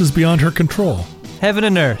forces beyond her control. Heaven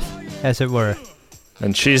and earth, as it were.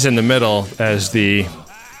 And she's in the middle as the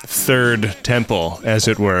third temple, as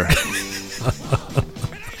it were.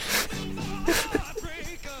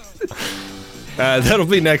 That'll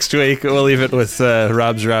be next week. We'll leave it with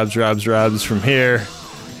Rob's from here.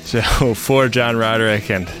 So for John Roderick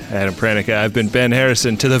and Adam Pranica, I've been Ben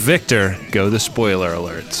Harrison. To the victor, go the spoiler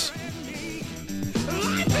alerts.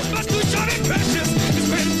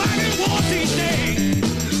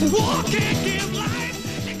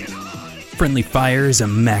 Friendly Fire is a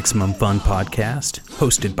Maximum Fun podcast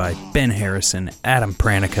hosted by Ben Harrison, Adam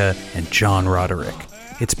Pranica, and John Roderick.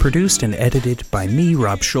 It's produced and edited by me,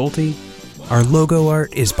 Rob Schulte. Our logo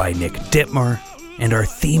art is by Nick Dittmar, and our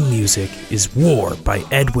theme music is War by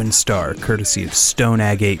Edwin Starr, courtesy of Stone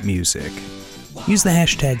Agate Music. Use the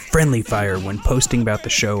hashtag FriendlyFire when posting about the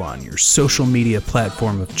show on your social media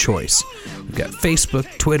platform of choice. We've got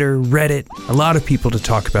Facebook, Twitter, Reddit, a lot of people to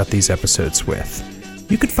talk about these episodes with.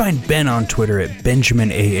 You can find Ben on Twitter at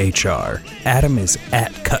BenjaminAHR. Adam is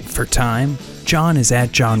at CutForTime. John is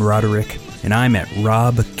at John Roderick. And I'm at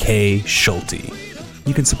Rob K. Schulte.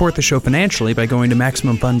 You can support the show financially by going to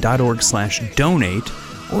MaximumFun.org/donate,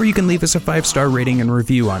 or you can leave us a 5-star rating and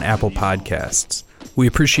review on Apple Podcasts. We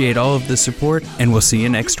appreciate all of the support, and we'll see you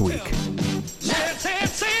next week.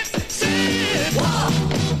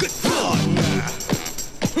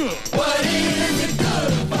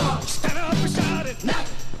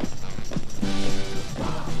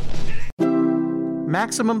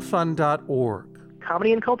 MaximumFun.org.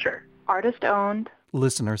 Comedy and culture. Artist owned.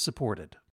 Listener supported.